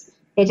introvert,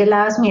 it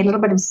allows me a little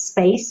bit of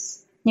space.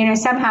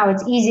 Somehow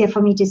it's easier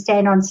for me to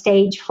stand on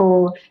stage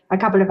for a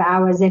couple of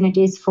hours than it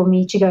is for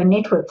me to go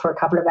network for a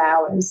couple of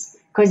hours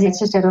because it's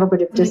just a little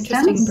bit of distance.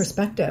 Interesting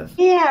perspective.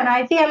 Yeah, and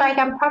I feel like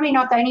I'm probably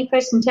not the only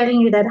person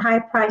telling you that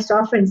high-priced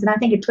offerings, and I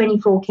think a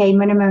 24K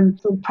minimum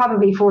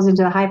probably falls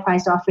into the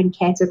high-priced offering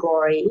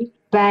category.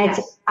 But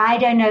yes. I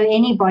don't know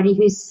anybody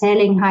who's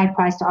selling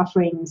high-priced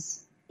offerings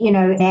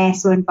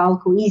mass or in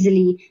bulk or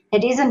easily,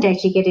 that isn't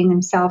actually getting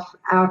themselves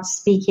out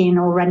speaking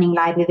or running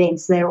live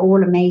events. They're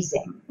all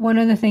amazing. One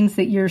of the things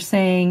that you're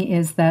saying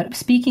is that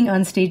speaking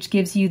on stage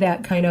gives you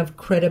that kind of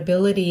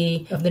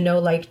credibility of the know,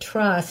 like,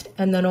 trust,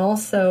 and then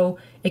also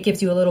it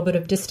gives you a little bit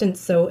of distance.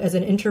 So as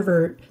an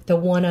introvert, the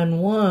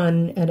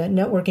one-on-one at a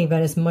networking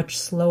event is much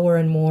slower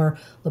and more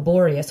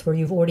laborious, where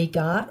you've already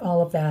got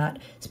all of that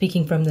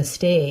speaking from the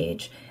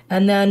stage.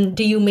 And then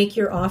do you make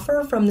your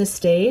offer from the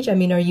stage? Are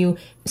you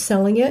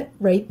selling it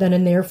right then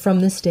and there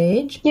from the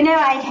stage?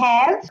 I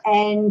have,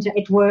 and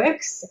it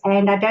works.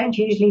 And I don't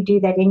usually do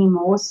that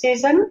anymore,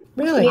 Susan.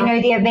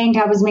 Really? The event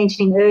I was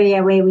mentioning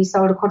earlier where we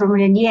sold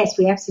 $250,000, yes,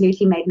 we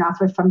absolutely made an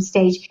offer from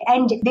stage.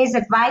 And there's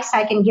advice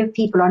I can give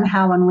people on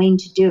how and when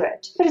to do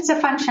it. But it's a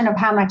function of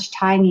how much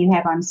time you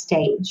have on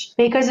stage,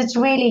 because it's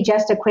really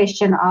just a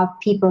question of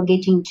people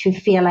getting to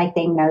feel like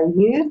they know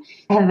you,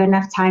 have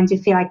enough time to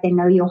feel like they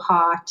know your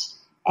heart,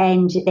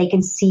 and they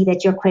can see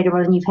that you're credible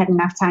and you've had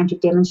enough time to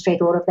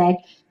demonstrate all of that.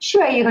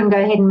 Sure, you can go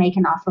ahead and make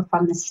an offer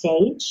from the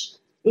stage.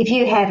 If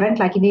you haven't,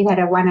 like if you've had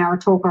a 1-hour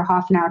talk or a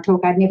half-an-hour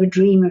talk, I'd never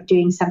dream of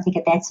doing something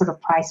at that sort of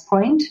price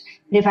point.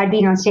 But if I'd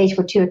been on stage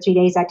for 2 or 3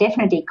 days, I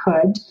definitely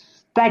could.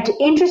 But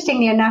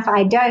interestingly enough,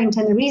 I don't.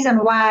 And the reason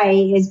why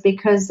is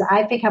because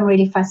I've become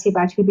really fussy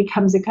about who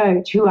becomes a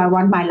coach, who I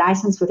want my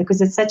license with, because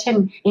it's such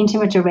an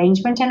intimate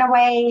arrangement in a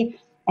way.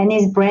 and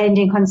there's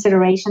branding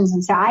considerations.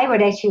 And so I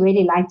would actually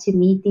really like to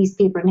meet these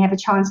people and have a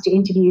chance to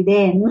interview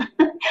them,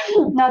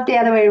 not the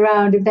other way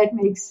around, if that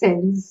makes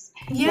sense.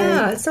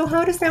 Yeah. So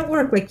how does that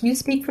work? Like you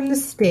speak from the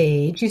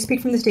stage,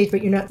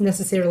 but you're not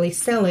necessarily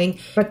selling,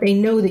 but they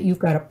know that you've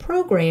got a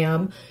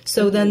program.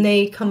 So then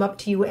they come up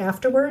to you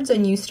afterwards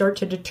and you start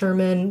to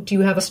determine, do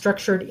you have a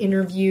structured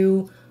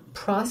interview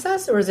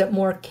process, or is it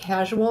more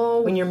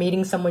casual? When you're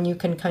meeting someone, you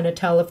can kind of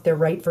tell if they're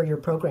right for your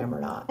program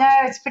or not? No,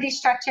 it's pretty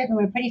structured and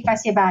we're pretty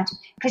fussy about it.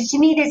 Because to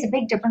me, there's a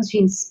big difference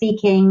between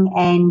speaking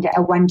and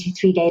a 1 to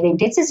 3 day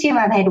event. Let's assume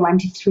I've had 1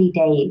 to 3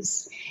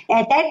 days.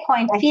 At that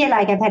point, I feel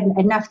like I've had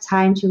enough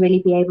time to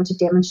really be able to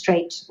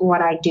demonstrate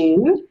what I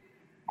do.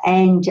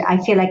 And I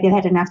feel like they've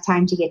had enough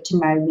time to get to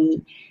know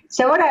me.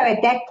 So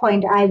at that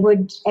point, I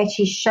would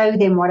actually show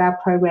them what our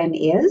program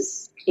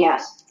is.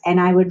 Yes. And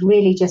I would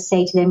really just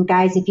say to them,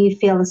 guys, if you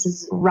feel this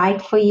is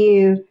right for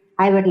you,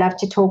 I would love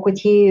to talk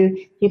with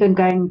you. You can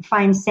go and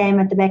find Sam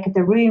at the back of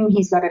the room.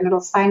 He's got a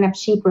little sign-up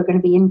sheet. We're going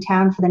to be in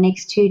town for the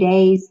next 2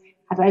 days.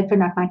 I've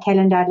opened up my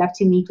calendar. I'd love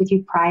to meet with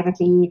you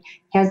privately.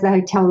 Here's the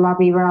hotel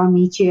lobby where I'll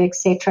meet you,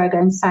 etc. Go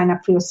and sign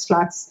up for your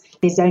slots.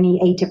 There's only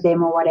 8 of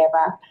them or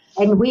whatever.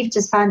 And we've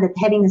just found that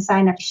having the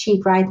sign-up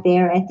sheet right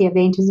there at the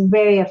event is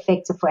very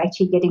effective for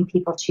actually getting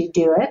people to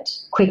do it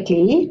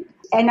quickly.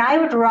 And I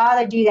would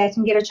rather do that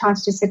and get a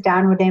chance to sit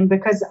down with them,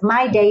 because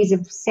my days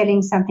of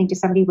selling something to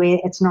somebody where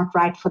it's not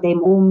right for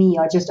them or me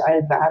are just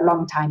over a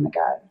long time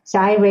ago. So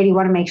I really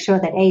want to make sure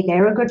that A,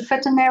 they're a good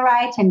fit and they're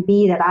right, and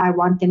B, that I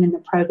want them in the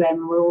program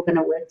and we're all going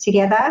to work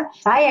together.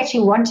 So I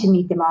actually want to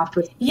meet them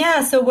afterwards.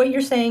 Yeah, so what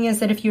you're saying is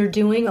that if you're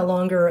doing a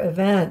longer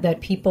event,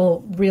 that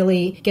people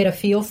really get a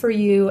feel for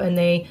you and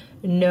they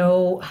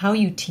know how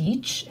you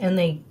teach and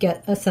they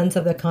get a sense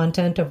of the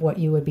content of what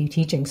you would be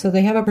teaching. So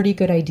they have a pretty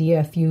good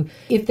idea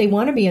if they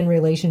want to be in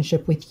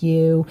relationship with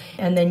you,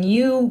 and then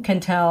you can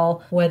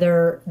tell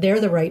whether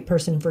they're the right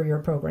person for your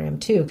program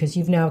too, because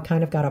you've now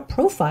kind of got a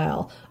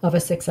profile of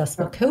a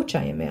successful coach,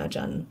 I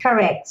imagine.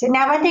 Correct. So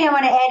now one thing I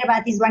want to add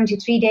about these 1 to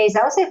 3 days,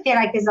 I also feel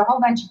like there's a whole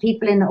bunch of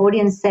people in the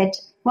audience that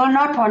will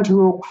not want to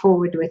walk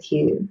forward with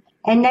you.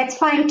 And that's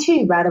fine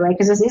too, by the way,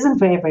 because this isn't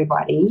for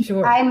everybody.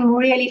 Sure. I'm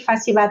really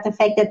fussy about the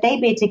fact that they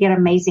better get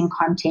amazing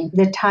content.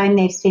 The time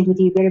they've spent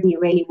with you better be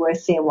really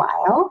worth their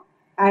while.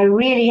 I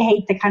really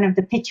hate the kind of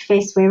the pitch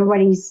fest where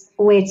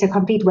it's a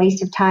complete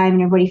waste of time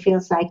and everybody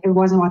feels like it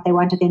wasn't what they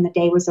wanted and the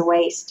day was a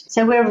waste.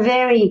 So we're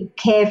very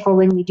careful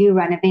when we do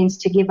run events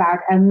to give out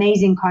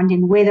amazing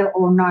content, whether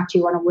or not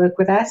you want to work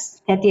with us,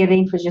 that the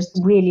event was just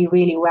really,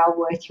 really well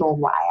worth your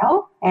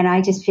while. And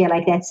I just feel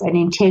like that's an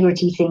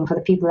integrity thing for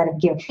the people that have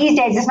given. These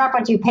days, it's not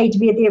what you pay to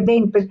be at the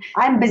event, but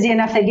I'm busy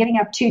enough that giving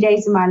up 2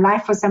 days of my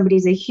life for somebody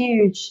is a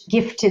huge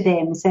gift to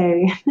them.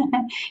 So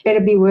better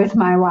be worth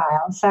my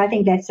while. So I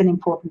think that's an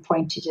important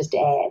point to just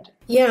add.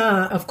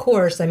 Yeah, of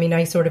course. I mean,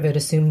 I sort of had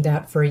assumed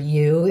that for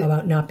you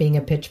about not being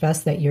a pitch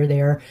fest, that you're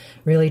there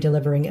really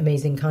delivering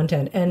amazing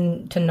content,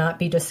 and to not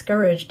be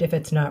discouraged if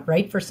it's not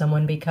right for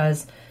someone,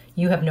 because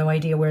you have no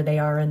idea where they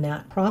are in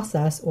that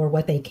process or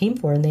what they came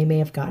for, and they may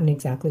have gotten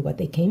exactly what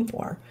they came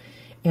for,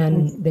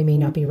 and they may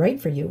not be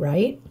right for you,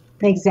 right?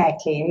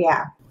 Exactly,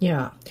 yeah.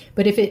 Yeah.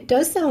 But if it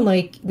does sound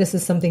like this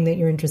is something that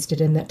you're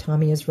interested in, that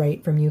Tommi is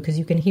right from you, because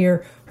you can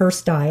hear her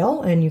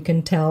style and you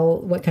can tell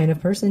what kind of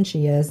person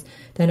she is,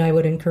 then I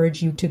would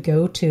encourage you to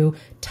go to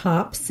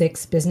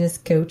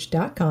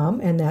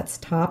top6businesscoach.com, and that's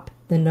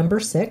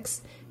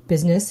top6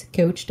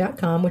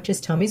 businesscoach.com, which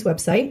is Tommi's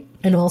website.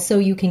 And also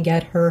you can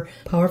get her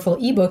powerful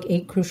ebook,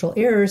 8 Crucial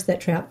Errors That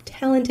Trap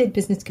Talented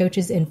Business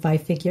Coaches in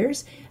 5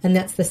 Figures. And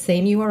that's the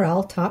same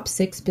URL,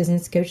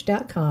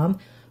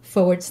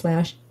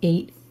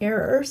 top6businesscoach.com/8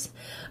 errors.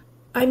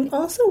 I'm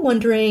also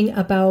wondering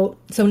about,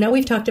 so now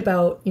we've talked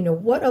about,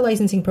 what a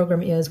licensing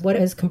program is, what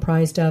it is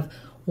comprised of,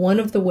 one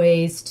of the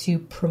ways to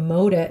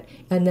promote it,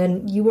 and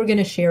then you were going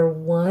to share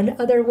one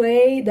other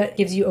way that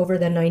gives you over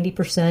the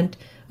 90%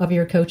 of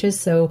your coaches.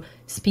 So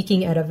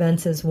speaking at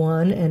events is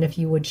one, and if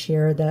you would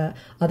share the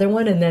other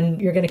one, and then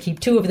you're going to keep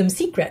 2 of them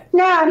secret.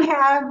 No,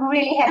 I'm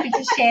really happy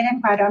to share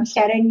them, but I don't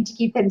need to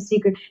keep them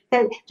secret.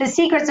 The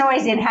secret's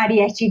always in how do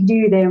you actually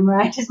do them,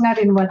 right? It's not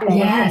in what they are.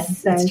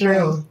 Yes, that's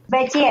true.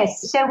 But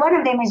yes, so one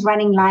of them is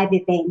running live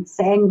events,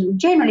 and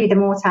generally the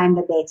more time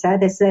the better.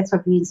 That's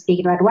what we've been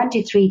speaking about. 1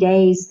 to 3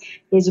 days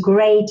is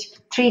great.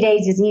 3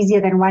 days is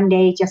easier than 1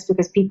 day, just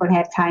because people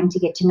have time to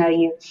get to know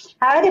you.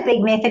 Our other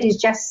big method is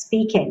just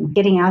speaking,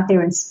 getting out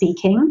there and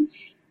speaking.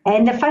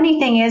 And the funny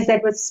thing is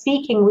that with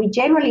speaking, we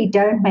generally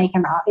don't make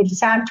an art.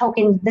 So I'm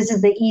talking, this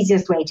is the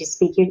easiest way to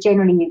speak. You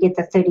get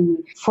the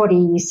 30,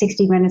 40,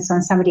 60 minutes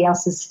on somebody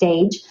else's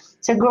stage.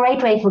 It's a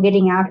great way for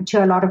getting out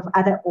to a lot of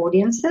other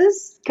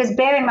audiences. Because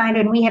bear in mind,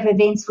 when we have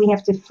events, we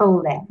have to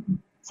fill them.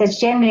 So it's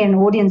generally an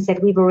audience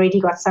that we've already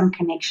got some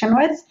connection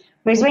with.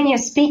 Whereas when you're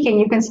speaking,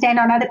 you can stand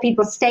on other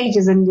people's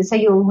stages, and so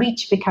your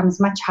reach becomes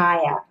much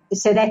higher.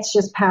 So that's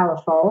just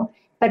powerful.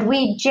 But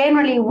we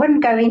generally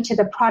wouldn't go into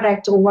the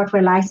product or what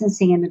we're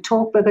licensing in the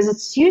talk, because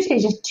it's usually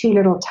just too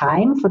little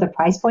time for the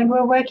price point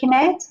we're working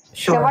at.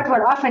 Sure. So what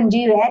we'll often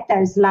do at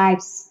those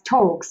live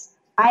talks,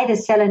 either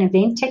sell an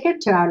event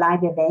ticket to our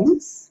live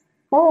events,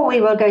 or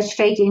we will go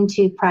straight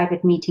into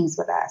private meetings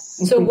with us.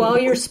 So while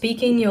you're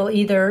speaking, you'll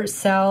either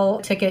sell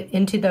a ticket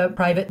into the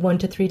private 1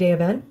 to 3 day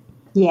event?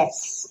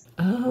 Yes.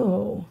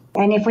 Oh.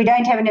 And if we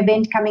don't have an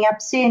event coming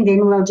up soon,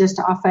 then we'll just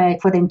offer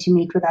for them to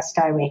meet with us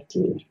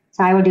directly.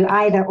 So I will do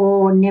either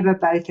or, never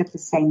both at the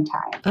same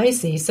time. I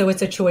see. So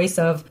it's a choice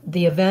of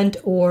the event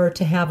or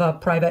to have a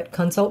private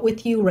consult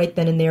with you right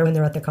then and there when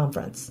they're at the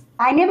conference.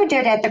 I never do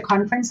it at the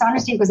conference,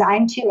 honestly, because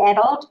I'm too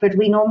adult, but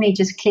we normally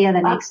just clear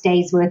the next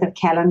day's worth of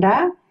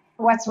calendar.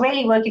 What's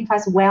really working for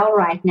us well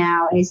right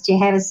now is to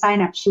have a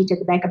sign-up sheet at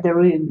the back of the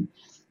room.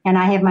 And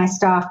I have my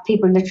staff,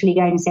 people literally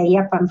going and say,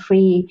 yep, I'm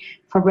free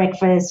for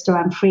breakfast, or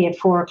I'm free at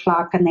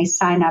 4:00, and they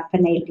sign up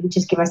and they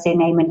just give us their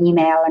name and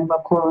email, and we'll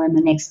call them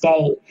the next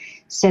day.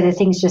 So the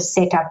thing's just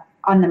set up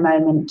on the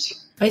moment.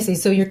 I see.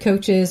 So your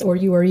coaches, or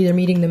you are either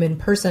meeting them in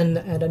person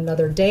at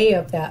another day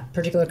of that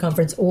particular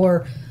conference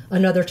or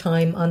another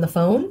time on the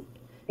phone?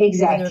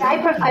 Exactly.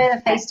 I prefer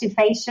the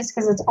face-to-face just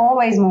because it's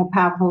always more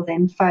powerful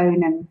than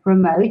phone and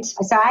remote.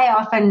 So I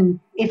often,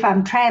 if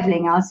I'm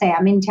traveling, I'll say,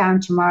 I'm in town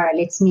tomorrow,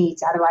 let's meet.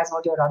 Otherwise,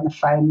 we'll do it on the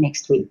phone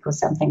next week or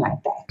something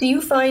like that. Do you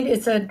find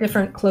it's a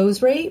different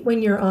close rate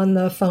when you're on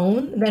the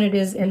phone than it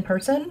is in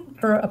person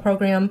for a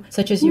program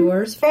such as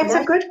yours? That's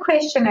a good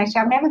question, actually.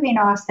 I've never been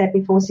asked that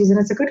before, Susan.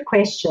 It's a good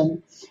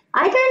question.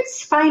 I don't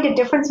find a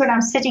difference when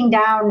I'm sitting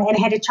down and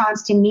had a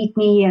chance to meet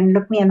me and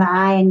look me in the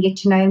eye and get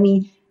to know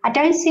me. I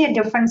don't see a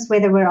difference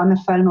whether we're on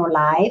the phone or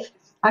live.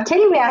 I'll tell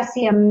you where I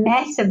see a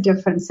massive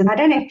difference, and I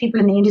don't know if people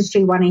in the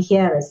industry want to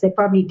hear this. They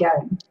probably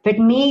don't. But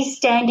me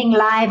standing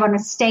live on a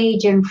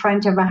stage in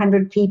front of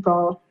 100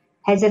 people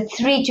has a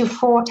 3 to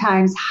 4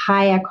 times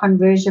higher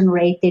conversion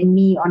rate than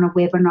me on a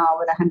webinar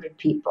with 100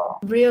 people.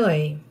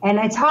 Really? And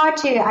it's hard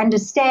to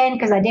understand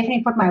because I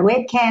definitely put my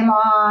webcam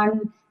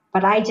on,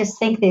 but I just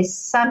think there's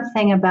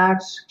something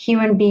about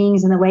human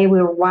beings and the way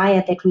we're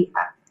wired that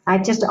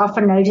I've just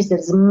often noticed that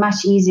it's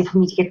much easier for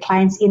me to get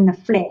clients in the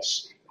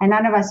flesh. And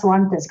none of us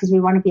want this because we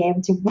want to be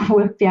able to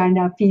work behind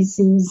our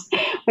PCs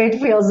where it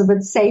feels a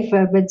bit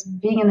safer. But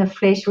being in the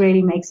flesh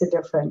really makes a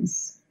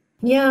difference.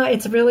 Yeah,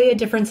 it's really a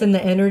difference in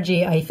the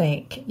energy, I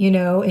think, in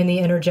the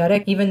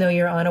energetic. Even though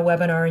you're on a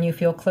webinar and you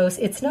feel close,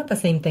 it's not the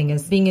same thing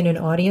as being in an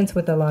audience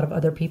with a lot of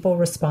other people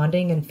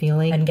responding and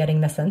feeling and getting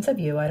the sense of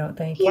you, I don't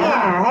think.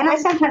 Yeah, and I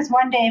sometimes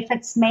wonder if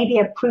it's maybe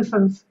a proof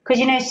of,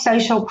 because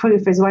social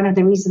proof is one of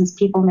the reasons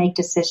people make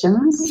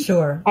decisions.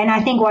 Sure. And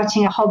I think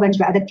watching a whole bunch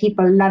of other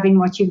people loving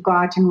what you've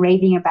got and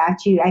raving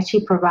about you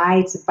actually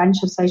provides a bunch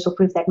of social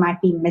proof that might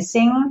be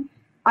missing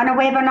on a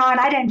webinar. And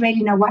I don't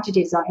really know what it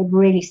is. I have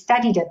really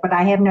studied it, but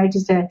I have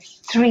noticed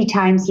 3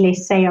 times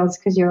less sales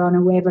because you're on a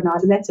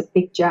webinar. So that's a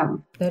big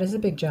jump. That is a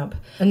big jump.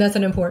 And that's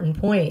an important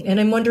point. And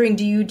I'm wondering,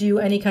 do you do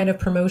any kind of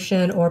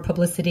promotion or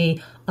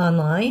publicity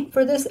online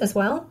for this as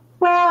well?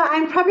 Well,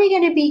 I'm probably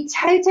going to be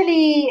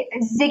totally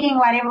zigging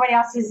while everybody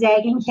else is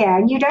zagging here.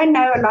 And you don't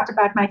know a lot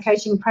about my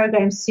coaching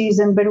program,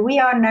 Susan, but we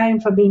are known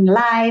for being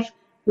live,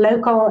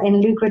 local,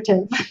 and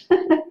lucrative.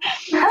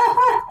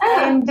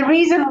 And the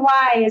reason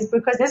why is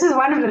because this is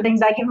one of the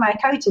things I give my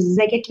coaches is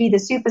they get to be the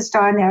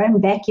superstar in their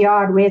own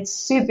backyard where it's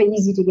super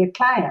easy to get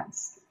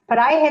clients. But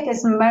I had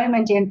this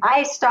moment and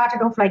I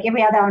started off like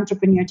every other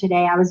entrepreneur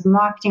today. I was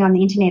marketing on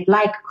the internet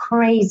like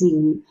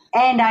crazy.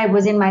 And I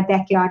was in my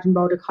backyard in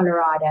Boulder,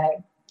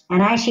 Colorado.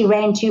 And I actually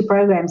ran 2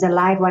 programs, a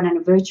live one and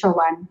a virtual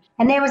one.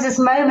 And there was this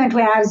moment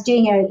where I was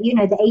doing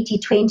the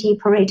 80-20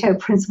 Pareto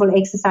principle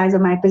exercise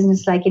on my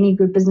business, like any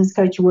good business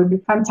coach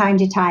would from time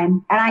to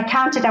time. And I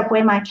counted up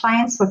where my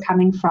clients were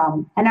coming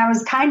from. And I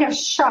was kind of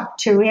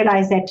shocked to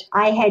realize that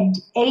I had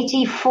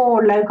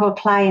 84 local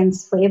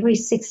clients for every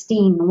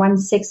 16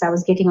 I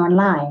was getting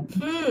online.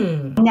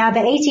 Now, the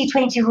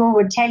 80-20 rule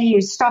would tell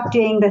you stop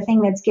doing the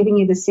thing that's giving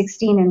you the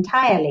 16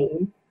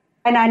 entirely.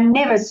 And I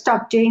never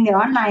stopped doing the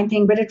online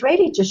thing, but it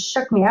really just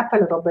shook me up a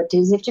little bit,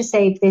 as if to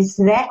say, if there's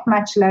that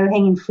much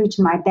low-hanging fruit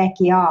in my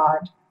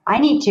backyard, I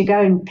need to go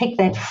and pick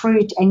that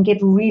fruit and get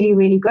really,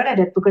 really good at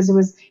it because it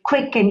was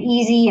quick and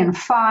easy and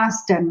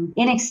fast and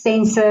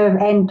inexpensive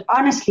and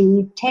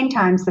honestly 10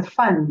 times the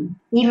fun,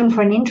 even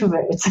for an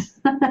introvert.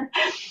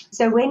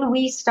 So when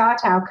we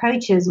start our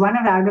coaches, one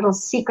of our little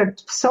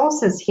secret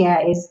sources here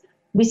is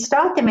we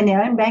start them in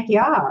their own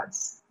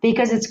backyards.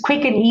 Because it's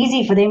quick and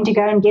easy for them to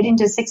go and get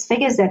into 6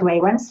 figures that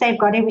way. Once they've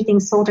got everything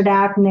sorted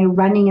out and they're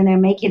running and they're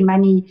making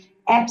money,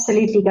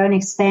 absolutely go and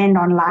expand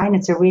online.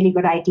 It's a really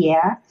good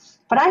idea.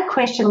 But I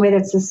question whether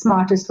it's the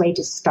smartest way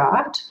to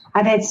start.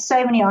 I've had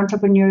so many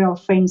entrepreneurial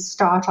friends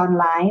start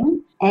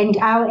online. And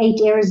our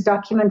 8 areas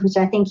document, which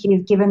I think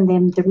you've given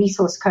them the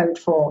resource code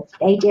for,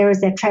 8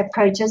 areas that trap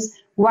coaches,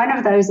 one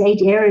of those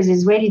 8 areas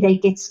is really they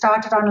get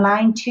started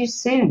online too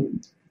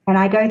soon. And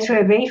I go through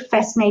a very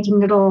fascinating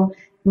little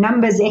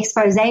numbers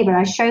expose, but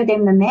I show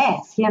them the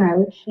math.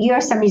 You're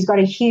somebody who's got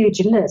a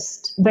huge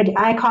list, but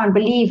I can't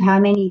believe how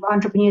many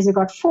entrepreneurs have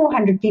got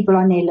 400 people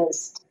on their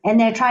list. And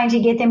they're trying to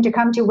get them to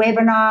come to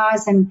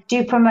webinars and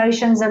do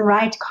promotions and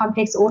write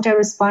complex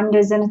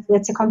autoresponders. And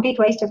it's a complete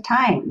waste of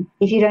time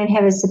if you don't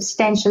have a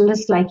substantial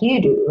list like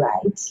you do,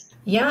 right?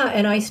 Yeah,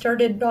 and I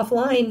started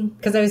offline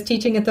because I was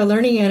teaching at the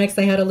Learning Annex.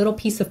 I had a little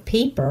piece of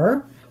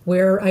paper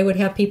where I would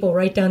have people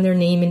write down their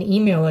name and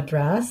email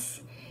address.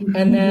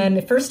 And then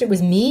at first it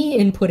was me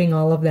inputting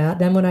all of that.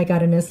 Then when I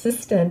got an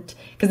assistant,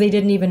 because they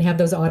didn't even have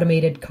those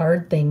automated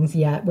card things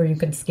yet where you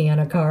could scan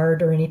a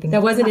card or anything.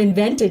 That wasn't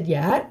invented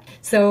yet.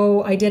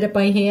 So I did it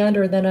by hand,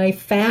 or then I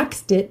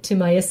faxed it to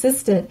my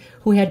assistant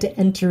who had to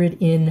enter it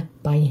in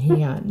by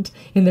hand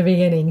in the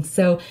beginning.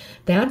 So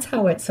that's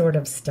how it sort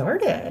of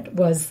started,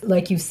 was,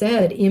 like you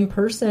said,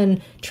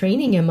 in-person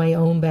training in my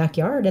own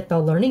backyard at the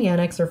Learning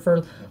Annex, or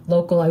for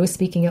local, I was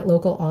speaking at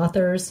local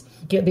authors,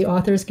 the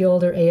Authors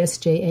Guild or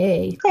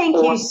ASJA. Thank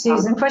you,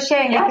 Susan, for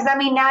sharing that, because I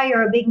mean, now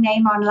you're a big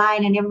name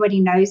online and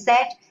everybody knows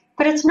that.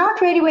 But it's not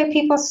really where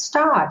people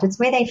start. It's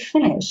where they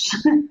finish.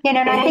 And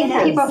I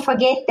think people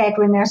forget that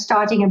when they're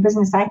starting a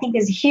business. I think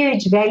there's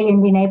huge value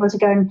in being able to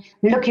go and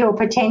look your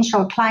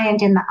potential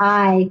client in the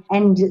eye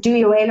and do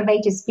your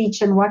elevator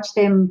speech and watch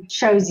them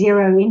show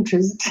zero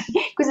interest.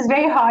 Because it's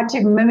very hard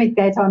to mimic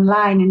that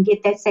online and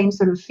get that same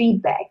sort of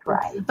feedback,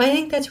 right? I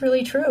think that's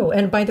really true.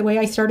 And by the way,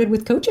 I started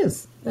with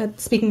coaches.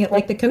 Speaking at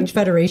like the Coach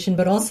Federation,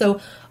 but also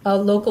a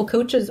local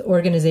coaches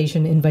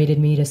organization invited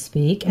me to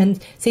speak.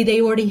 And see,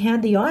 they already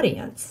had the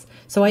audience.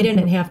 So I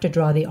didn't have to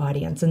draw the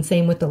audience. And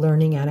same with the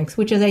Learning Annex,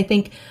 which is, I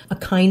think, a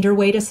kinder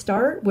way to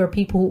start, where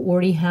people who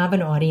already have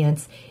an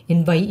audience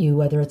invite you,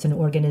 whether it's an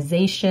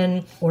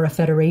organization or a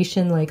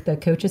federation like the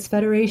Coaches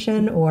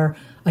Federation, or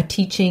a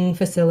teaching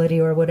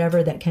facility or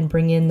whatever that can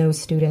bring in those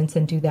students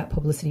and do that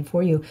publicity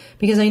for you.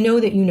 Because I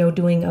know that,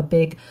 doing a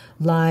big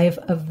live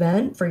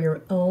event for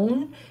your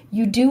own,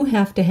 you do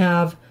have to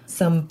have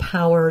some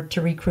power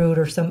to recruit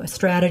or some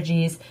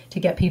strategies to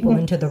get people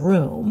into the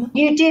room.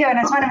 You do, and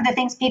it's one of the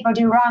things people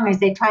do wrong is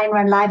they try and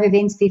run live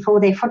events before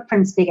their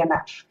footprint's big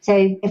enough.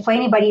 So if for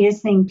anybody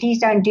listening, please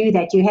don't do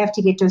that. You have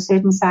to get to a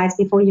certain size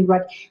before you've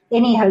got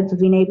any hope of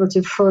being able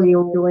to fill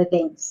your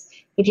events.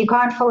 If you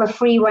can't fill the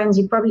free ones,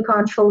 you probably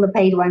can't fill the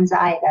paid ones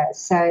either.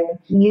 So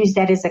use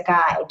that as a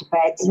guide,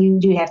 but you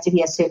do have to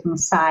be a certain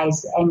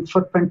size and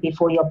footprint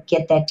before you'll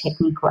get that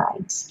technique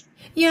right.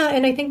 Yeah,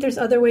 and I think there's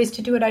other ways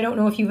to do it. I don't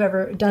know if you've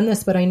ever done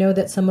this, but I know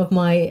that some of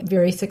my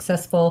very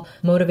successful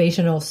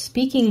motivational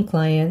speaking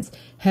clients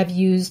have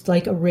used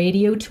like a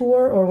radio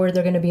tour, or where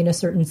they're going to be in a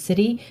certain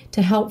city,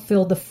 to help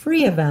fill the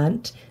free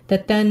event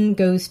that then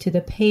goes to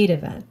the paid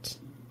event.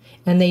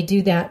 And they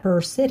do that per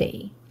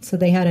city. So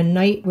they had a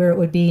night where it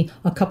would be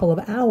a couple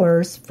of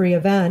hours free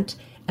event.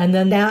 And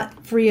then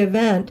that free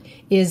event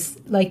is,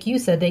 like you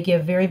said, they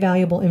give very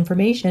valuable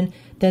information.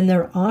 Then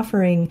they're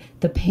offering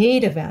the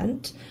paid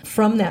event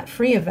from that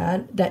free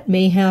event that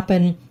may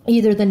happen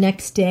either the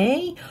next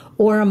day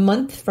or a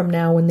month from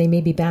now when they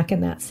may be back in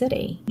that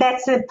city.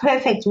 That's the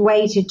perfect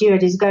way to do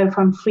it, is go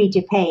from free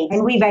to paid.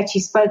 And we've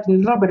actually spoken a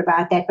little bit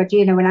about that. But,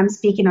 when I'm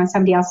speaking on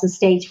somebody else's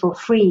stage for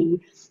free,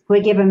 we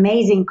give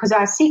amazing, because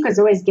our secrets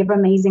always give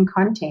amazing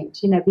content,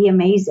 be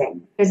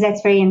amazing, because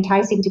that's very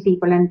enticing to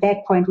people. And at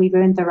that point, we've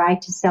earned the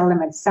right to sell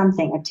them at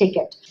something, a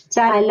ticket.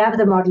 So I love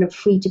the model of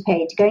free to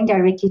paid. Going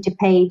directly to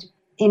paid,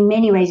 in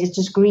many ways, it's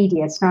just greedy.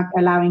 It's not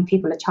allowing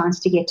people a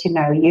chance to get to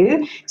know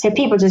you. So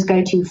people just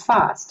go too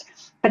fast.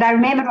 But I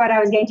remembered what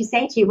I was going to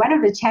say to you. One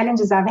of the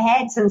challenges I've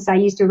had since I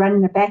used to run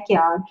in the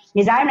backyard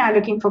is I'm now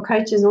looking for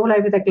coaches all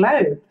over the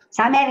globe.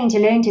 So I'm having to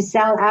learn to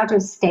sell out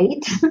of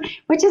state,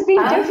 which has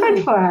been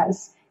different for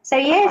us. So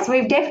yes,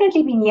 we've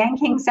definitely been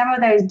yanking some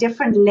of those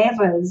different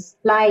levers.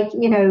 Like,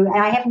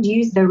 I haven't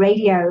used the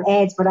radio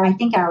ads, but I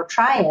think I'll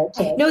try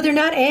it. No, they're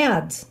not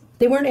ads.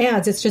 They weren't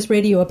ads. It's just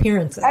radio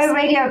appearances. Oh,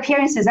 radio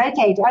appearances.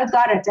 Okay. Oh,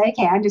 got it.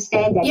 Okay. I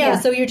understand that. Yeah.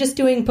 So you're just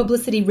doing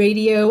publicity,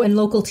 radio and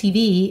local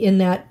TV in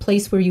that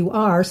place where you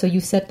are. So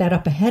you set that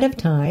up ahead of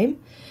time,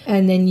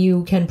 and then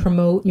you can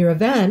promote your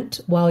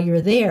event while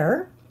you're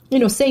there,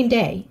 same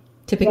day.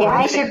 Typically. Yeah,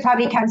 I should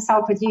probably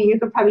consult with you. You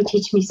could probably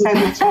teach me so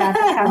much about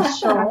this, I'm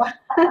sure.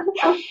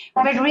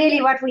 But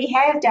really what we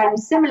have done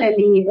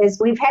similarly is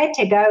we've had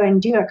to go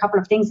and do a couple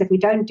of things that we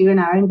don't do in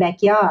our own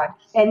backyard.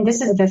 And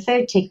this is the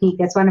third technique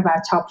that's one of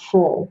our top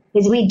 4,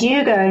 is we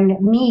do go and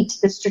meet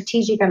the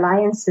strategic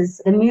alliances,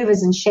 the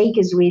movers and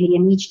shakers really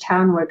in each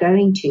town we're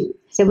going to.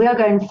 So we'll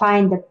go and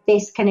find the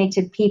best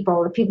connected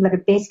people, the people that are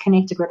best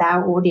connected with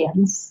our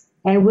audience.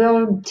 And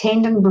we'll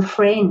tend and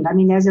befriend. I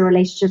mean, those are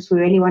relationships we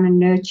really want to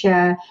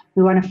nurture.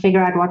 We want to figure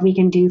out what we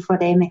can do for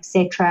them,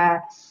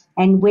 etc.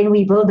 And when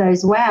we build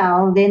those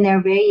well, then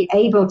they're very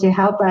able to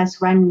help us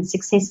run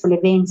successful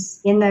events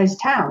in those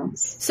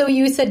towns. So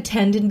you said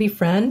tend and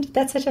befriend.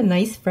 That's such a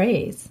nice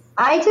phrase.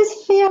 I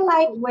just feel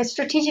like with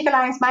strategic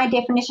alliance, my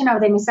definition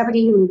of them is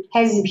somebody who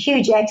has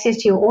huge access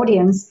to your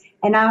audience.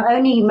 And our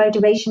only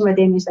motivation with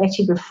them is to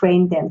actually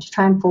befriend them, to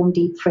try and form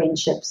deep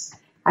friendships.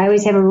 I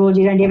always have a rule,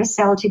 you don't ever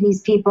sell to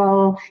these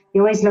people.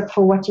 You always look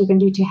for what you can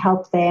do to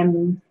help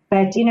them.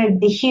 But,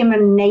 the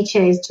human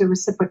nature is to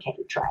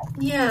reciprocate, right?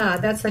 Yeah,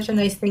 that's such a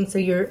nice thing. So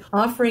you're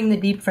offering the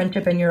deep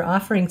friendship and you're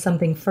offering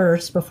something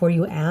first before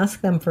you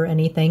ask them for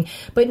anything,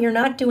 but you're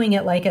not doing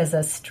it like as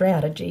a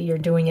strategy. You're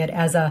doing it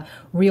as a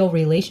real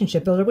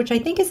relationship builder, which I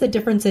think is a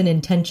difference in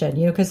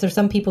intention, because there's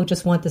some people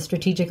just want the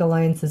strategic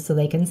alliances so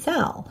they can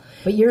sell.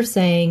 But you're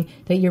saying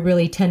that you're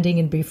really tending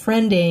and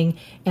befriending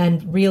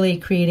and really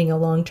creating a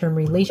long-term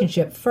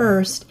relationship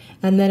first.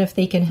 And then if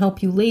they can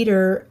help you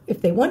later,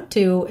 if they want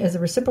to, as a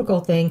reciprocal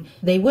thing,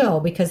 they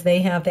will, because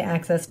they have the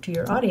access to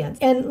your audience.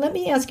 And let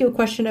me ask you a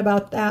question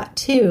about that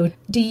too.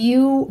 Do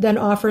you then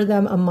offer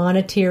them a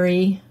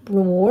monetary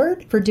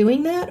reward for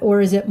doing that? Or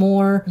is it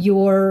more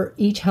you're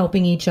each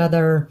helping each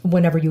other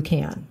whenever you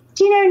can?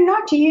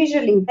 Not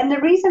usually. And the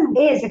reason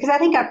is because I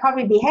think I'd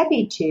probably be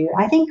happy to.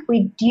 I think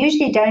we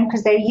usually don't,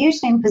 because they're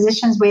usually in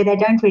positions where they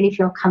don't really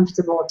feel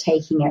comfortable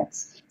taking it.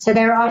 So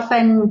they're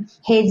often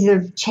heads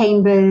of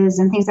chambers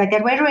and things like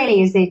that, where it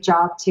really is their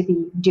job to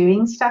be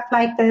doing stuff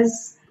like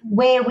this.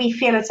 Where we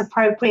feel it's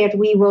appropriate,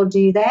 we will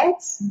do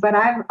that. But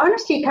I've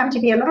honestly come to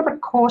be a little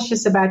bit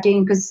cautious about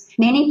doing, because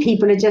many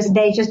people they just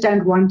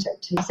don't want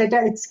it. So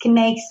it can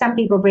make some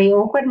people very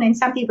awkward, and then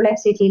some people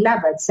absolutely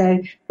love it. So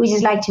we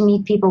just like to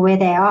meet people where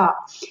they are.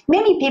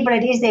 Many people,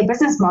 it is their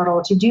business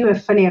model to do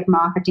affiliate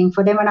marketing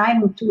for them, and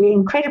I'm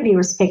incredibly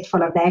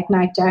respectful of that,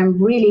 and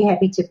I'm really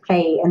happy to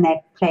play in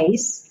that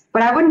place.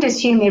 But I wouldn't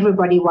assume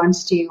everybody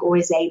wants to or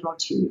is able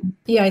to.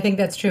 Yeah, I think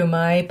that's true.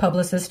 My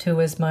publicist, who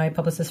is my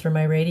publicist for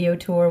my radio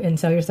tour and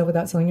Sell Yourself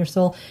Without Selling Your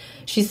Soul,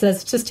 she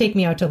says, just take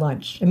me out to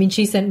lunch. I mean,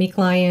 she sent me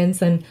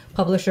clients and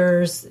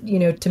publishers,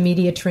 to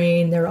media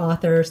train their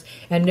authors.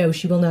 And no,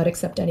 she will not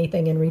accept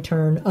anything in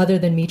return other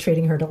than me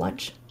treating her to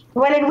lunch.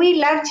 Well, and we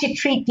love to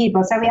treat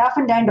people, so we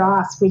often don't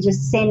ask. We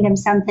just send them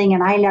something,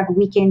 and I love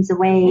weekends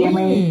away.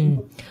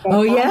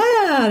 Oh,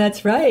 yeah,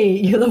 that's right.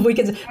 You love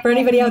weekends. For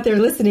anybody out there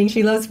listening,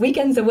 she loves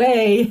weekends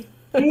away.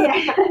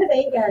 Yeah, there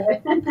you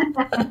go.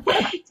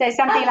 So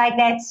something like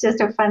that's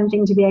just a fun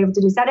thing to be able to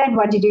do. So I don't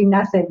want to do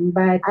nothing,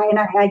 but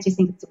I just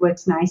think it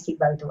works nicely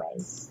both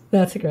ways.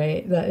 That's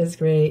great. That is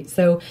great.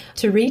 So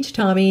to reach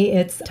Tommi,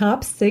 it's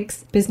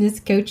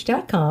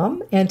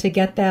top6businesscoach.com. And to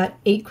get that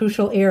 8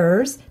 crucial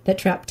errors that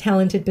trap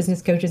talented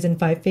business coaches in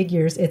 5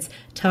 figures, it's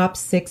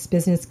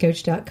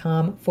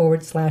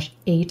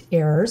top6businesscoach.com/8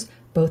 errors.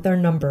 Both are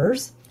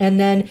numbers. And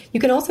then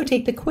you can also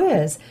take the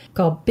quiz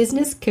called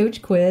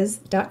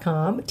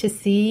businesscoachquiz.com to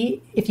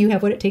see if you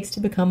have what it takes to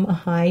become a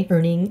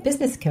high-earning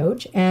business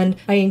coach. And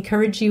I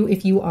encourage you,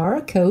 if you are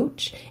a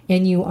coach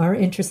and you are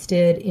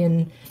interested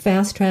in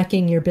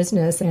fast-tracking your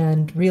business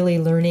and really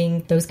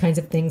learning those kinds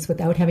of things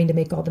without having to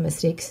make all the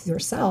mistakes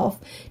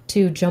yourself,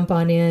 to jump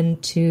on in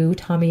to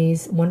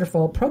Tommi's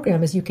wonderful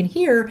program. As you can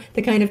hear,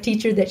 the kind of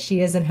teacher that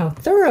she is and how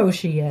thorough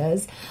she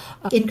is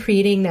in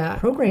creating that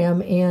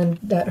program, and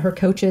that her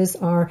coaches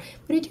are,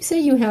 what did you say?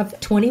 You have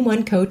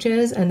 21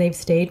 coaches and they've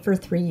stayed for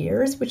 3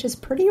 years, which is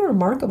pretty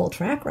remarkable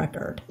track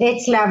record.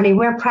 It's lovely.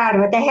 We're proud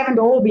of it. They haven't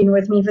all been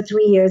with me for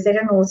 3 years. They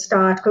didn't all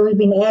start, because we've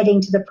been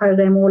adding to the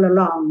program all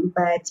along.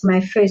 But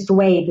my first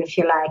wave, if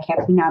you like,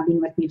 have now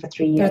been with me for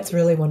 3 years. That's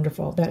really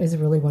wonderful. That is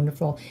really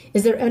wonderful.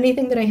 Is there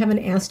anything that I haven't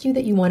asked you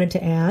that you wanted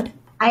to add?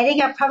 I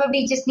think I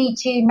probably just need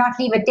to not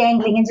leave it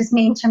dangling and just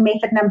mention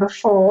method number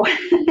 4.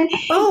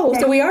 Oh,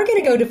 so we are going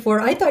to go to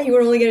 4. I thought you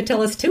were only going to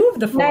tell us 2 of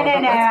the 4. No.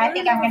 I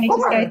think I'm going to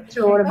just go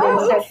through all of them.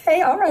 Oh,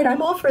 okay. All right.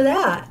 I'm all for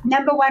that.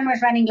 Number 1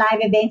 was running live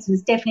events. It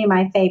was definitely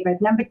my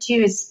favorite. Number 2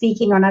 is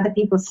speaking on other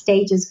people's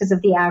stages because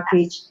of the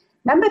outreach.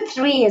 Number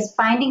 3 is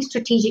finding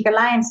strategic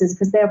alliances,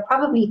 because there are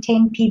probably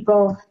 10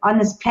 people on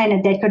this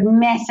planet that could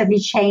massively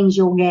change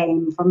your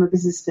game from a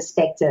business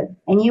perspective.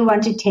 And you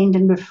want to tend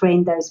and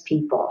befriend those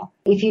people.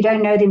 If you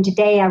don't know them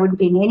today, I wouldn't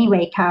be in any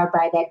way cowed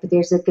by that, but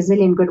there's a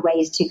gazillion good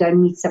ways to go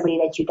and meet somebody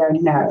that you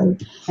don't know.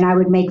 And I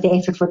would make the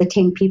effort for the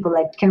 10 people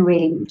that can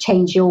really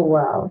change your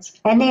world.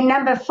 And then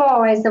number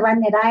 4 is the one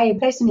that I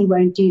personally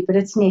won't do, but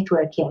it's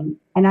networking.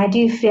 And I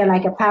do feel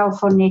like a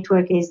powerful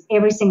network is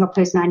every single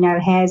person I know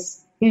who's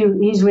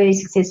really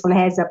successful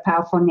has a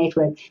powerful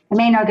network. They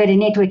may not go to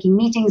networking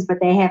meetings,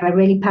 but they have a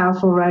really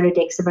powerful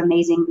Rolodex of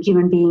amazing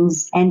human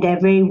beings, and they're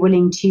very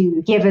willing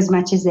to give as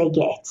much as they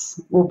get,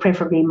 or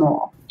preferably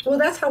more. Well,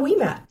 that's how we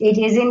met. It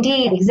is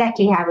indeed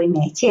exactly how we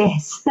met,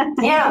 yes.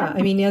 Yeah,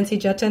 I mean, Nancy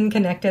Jetton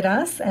connected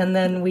us, and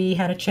then we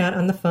had a chat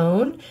on the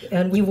phone,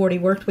 and we've already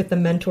worked with the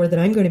mentor that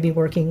I'm going to be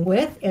working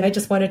with, and I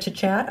just wanted to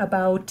chat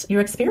about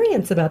your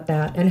experience about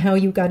that and how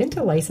you got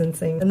into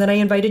licensing, and then I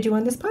invited you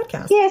on this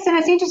podcast. Yes, and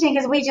it's interesting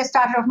because we just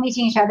started off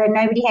meeting each other, and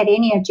nobody had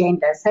any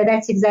agenda, so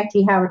that's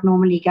exactly how it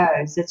normally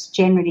goes. It's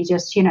generally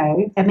just,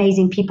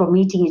 amazing people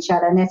meeting each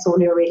other, and that's all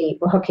you're really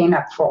hooking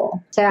up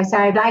for. So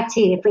I'd like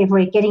to, if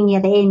we're getting near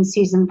the end,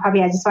 Susan,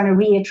 probably I just want to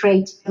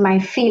reiterate my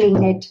feeling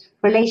that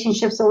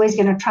relationships are always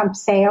going to trump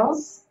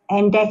sales.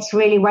 And that's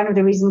really one of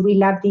the reasons we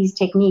love these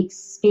techniques,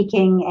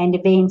 speaking and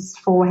events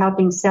for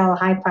helping sell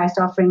high-priced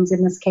offerings,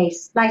 in this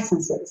case,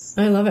 licenses.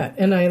 I love it.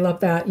 And I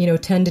love that,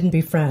 tend and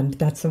befriend.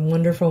 That's a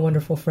wonderful,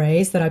 wonderful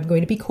phrase that I'm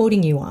going to be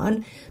quoting you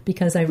on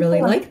because I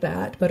really like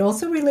that. But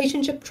also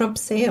relationship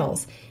trumps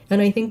sales.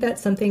 And I think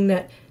that's something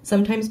that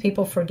sometimes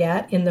people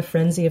forget in the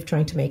frenzy of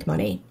trying to make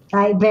money.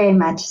 Very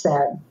much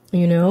so.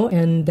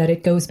 And that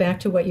it goes back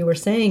to what you were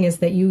saying is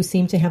that you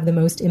seem to have the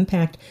most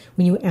impact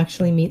when you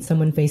actually meet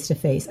someone face to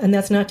face. And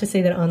that's not to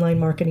say that online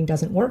marketing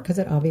doesn't work, because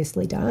it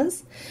obviously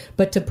does,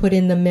 but to put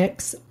in the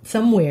mix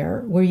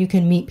somewhere where you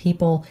can meet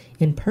people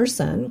in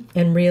person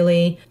and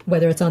really,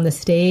 whether it's on the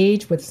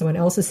stage, with someone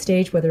else's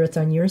stage, whether it's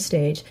on your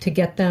stage, to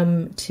get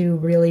them to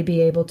really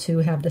be able to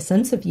have the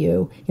sense of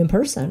you in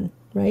person.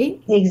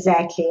 Right?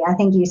 Exactly. I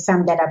think you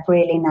summed that up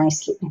really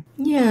nicely.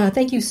 Yeah.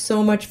 Thank you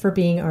so much for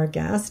being our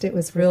guest. It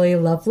was really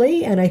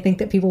lovely. And I think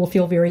that people will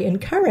feel very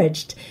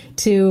encouraged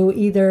to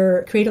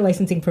either create a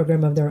licensing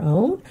program of their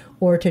own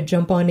or to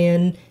jump on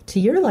in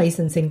to your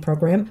licensing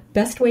program.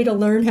 Best way to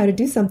learn how to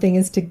do something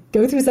is to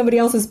go through somebody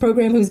else's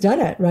program who's done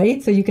it,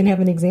 right? So you can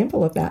have an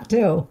example of that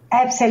too.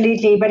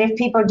 Absolutely. But if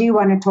people do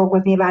want to talk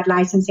with me about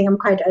licensing, I'm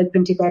quite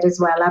open to that as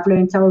well. I've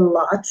learned a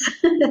lot.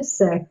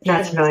 So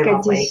that's really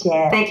lovely. To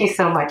share. Thank you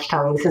so much,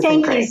 Tommi.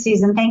 Thank you,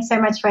 Susan. Thanks so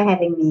much for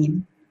having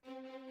me.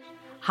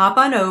 Hop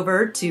on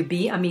over to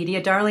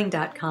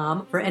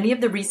beamediadarling.com for any of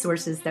the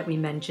resources that we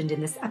mentioned in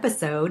this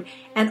episode,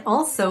 and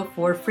also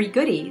for free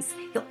goodies.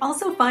 You'll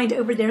also find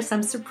over there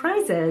some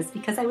surprises,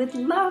 because I would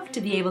love to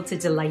be able to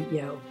delight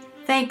you.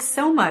 Thanks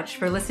so much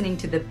for listening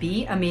to the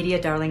Be a Media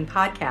Darling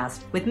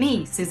podcast with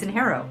me, Susan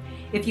Harrow.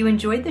 If you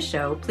enjoyed the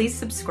show, please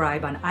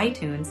subscribe on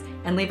iTunes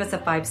and leave us a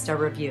 5-star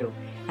review.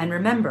 And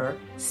remember,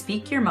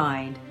 speak your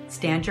mind,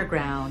 stand your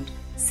ground,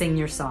 sing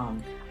your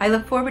song. I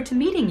look forward to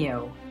meeting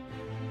you.